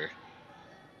sides are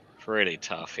pretty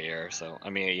tough here. So I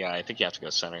mean, yeah, I think you have to go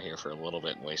center here for a little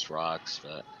bit and waste rocks,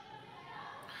 but.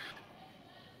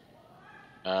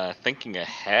 Thinking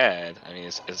ahead, I mean,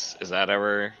 is that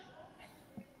ever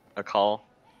a call?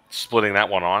 Splitting that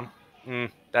one on?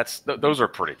 those are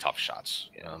pretty tough shots.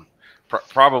 Yeah.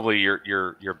 Probably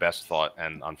your best thought,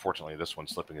 and unfortunately this one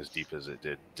slipping as deep as it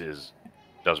did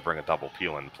does bring a double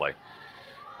peel into play.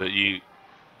 But you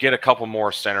get a couple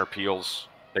more center peels,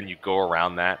 then you go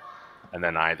around that, and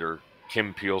then either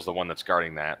Kim peels the one that's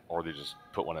guarding that, or they just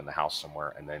put one in the house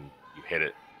somewhere, and then you hit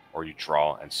it, or you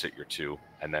draw and sit your 2,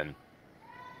 and then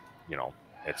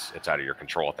it's out of your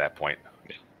control at that point.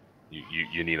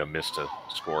 You need a miss to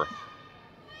score.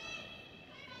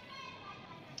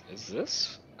 Is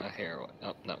this a hair?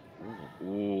 Oh, no.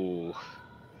 Ooh.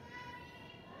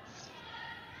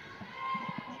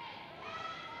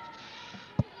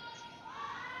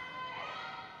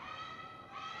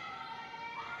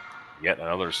 Yet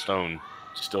another stone,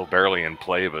 still barely in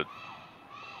play, but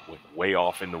way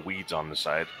off in the weeds on the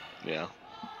side. Yeah.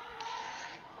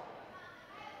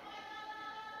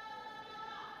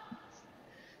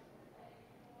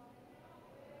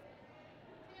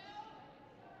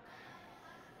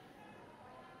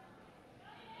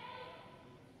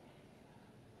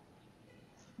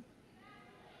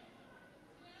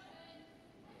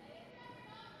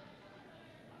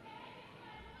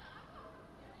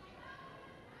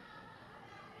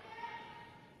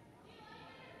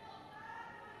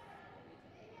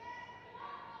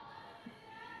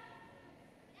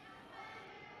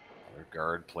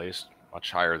 Guard placed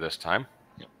much higher this time.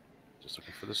 Yep. Just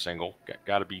looking for the single.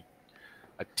 Got to be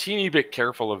a teeny bit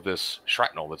careful of this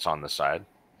shrapnel that's on the side.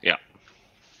 Yeah.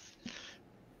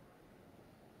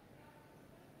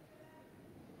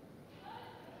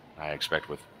 I expect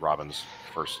with Robin's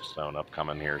first stone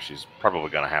upcoming here, she's probably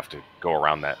going to have to go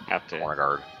around that corner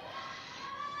guard.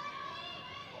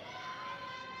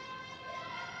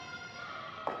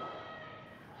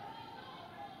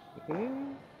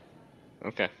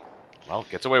 Okay. Well,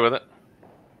 gets away with it.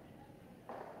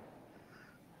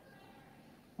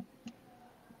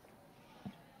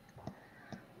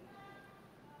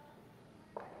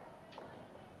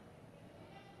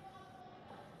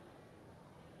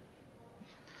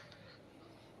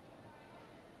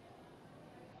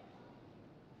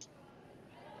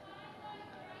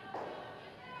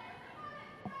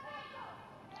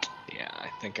 Yeah, I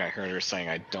think I heard her saying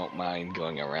I don't mind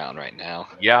going around right now.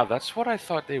 Yeah, that's what I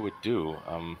thought they would do.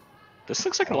 This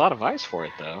looks like a lot of ice for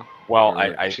it, though. Well,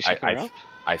 I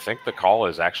think the call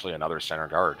is actually another center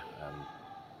guard.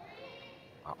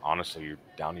 Honestly, you're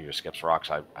down to your skips rocks.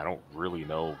 I don't really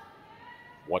know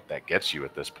what that gets you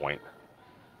at this point.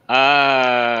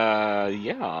 Yeah.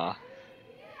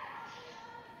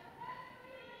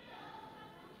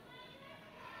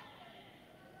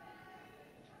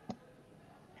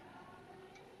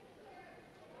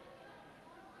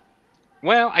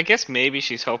 Well, I guess maybe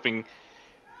she's hoping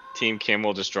Team Kim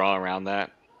will just draw around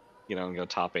that, and go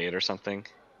top 8 or something.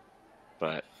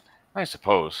 But I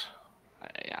suppose.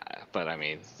 Yeah, but I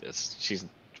mean, she's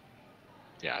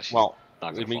well,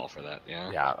 not going to fall for that.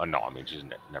 Yeah. Yeah. No, I mean, she's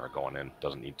never going in.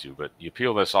 Doesn't need to. But you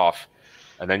peel this off,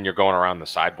 and then you're going around the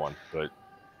side one.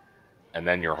 And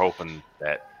then you're hoping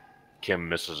that Kim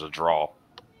misses a draw,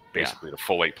 basically the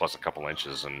full 8 plus a couple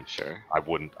inches. And sure, I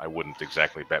wouldn't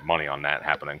exactly bet money on that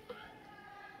happening.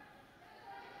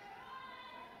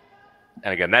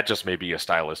 And again, that just may be a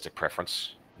stylistic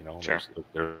preference. Sure.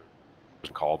 There's a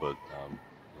call, but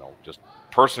just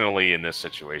personally in this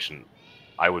situation,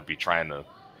 I would be trying to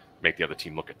make the other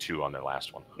team look at 2 on their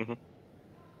last one. Mm-hmm.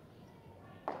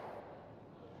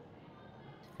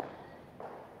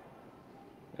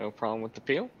 No problem with the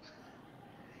peel.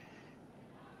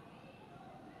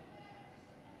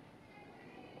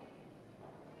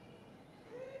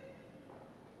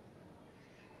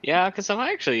 Yeah, because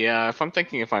if I'm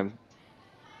thinking if I'm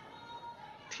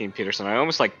Team Peterson, I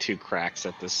almost like 2 cracks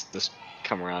at this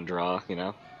come around draw,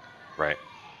 Right.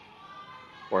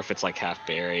 Or if it's like half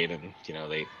buried and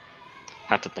they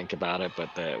have to think about it, but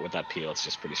with that peel, it's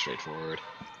just pretty straightforward.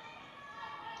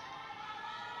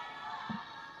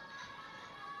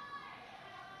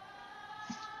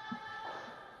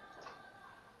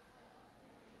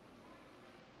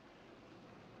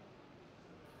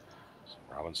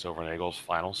 Robin Silvernagel's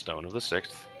final stone of the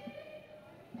 6th.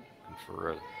 And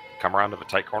for a come around of a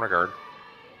tight corner guard.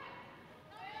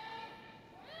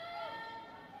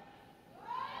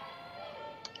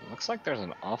 Looks like there's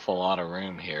an awful lot of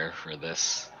room here for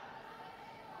this.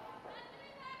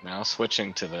 Now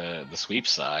switching to the sweep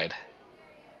side.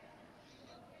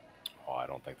 Oh, I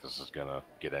don't think this is going to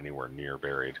get anywhere near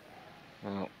buried.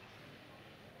 Well,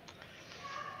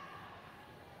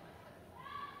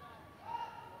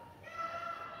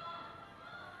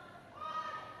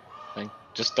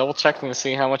 just double checking to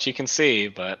see how much you can see,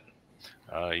 but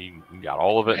you got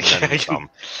all of it and then some.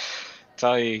 That's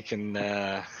all you can.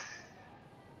 I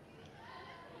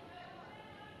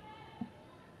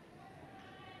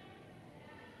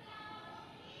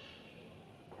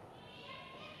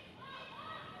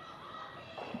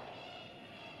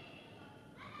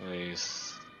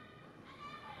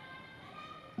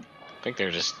think they're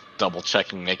just double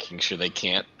checking, making sure they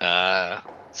can't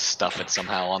stuff it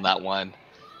somehow on that one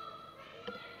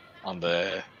on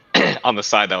the on the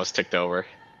side that was ticked over.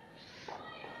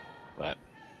 But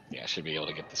yeah, should be able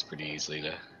to get this pretty easily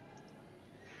to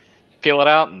peel it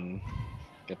out and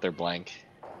get their blank.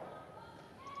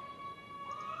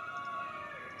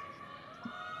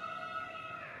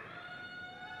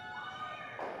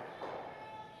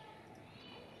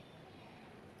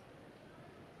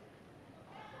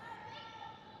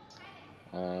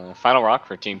 Final rock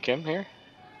for Team Kim here.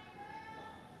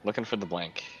 Looking for the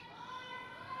blank.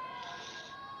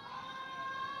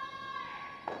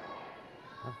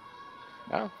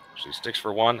 Oh, she sticks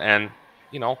for one, and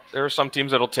you know there are some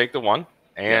teams that'll take the one,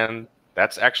 and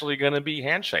that's actually going to be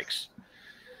handshakes.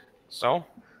 So,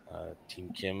 Team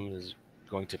Kim is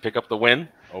going to pick up the win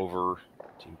over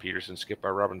Team Peterson, skipped by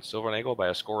Robin Silvernagel by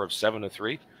a score of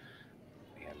 7-3,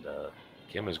 and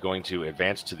Kim is going to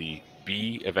advance to the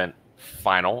B event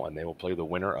final, and they will play the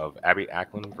winner of Abby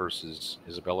Ackland versus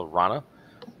Isabella Rana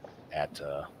at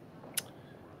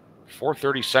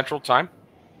 4:30 Central Time.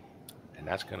 And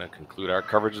that's going to conclude our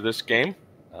coverage of this game.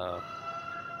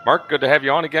 Mark, good to have you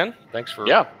on again. Thanks for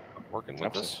working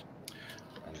with us.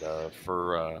 And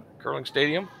for Curling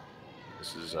Stadium,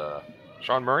 this is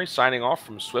Sean Murray signing off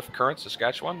from Swift Current,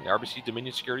 Saskatchewan, the RBC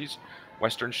Dominion Securities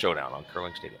Western Showdown on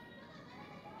Curling Stadium.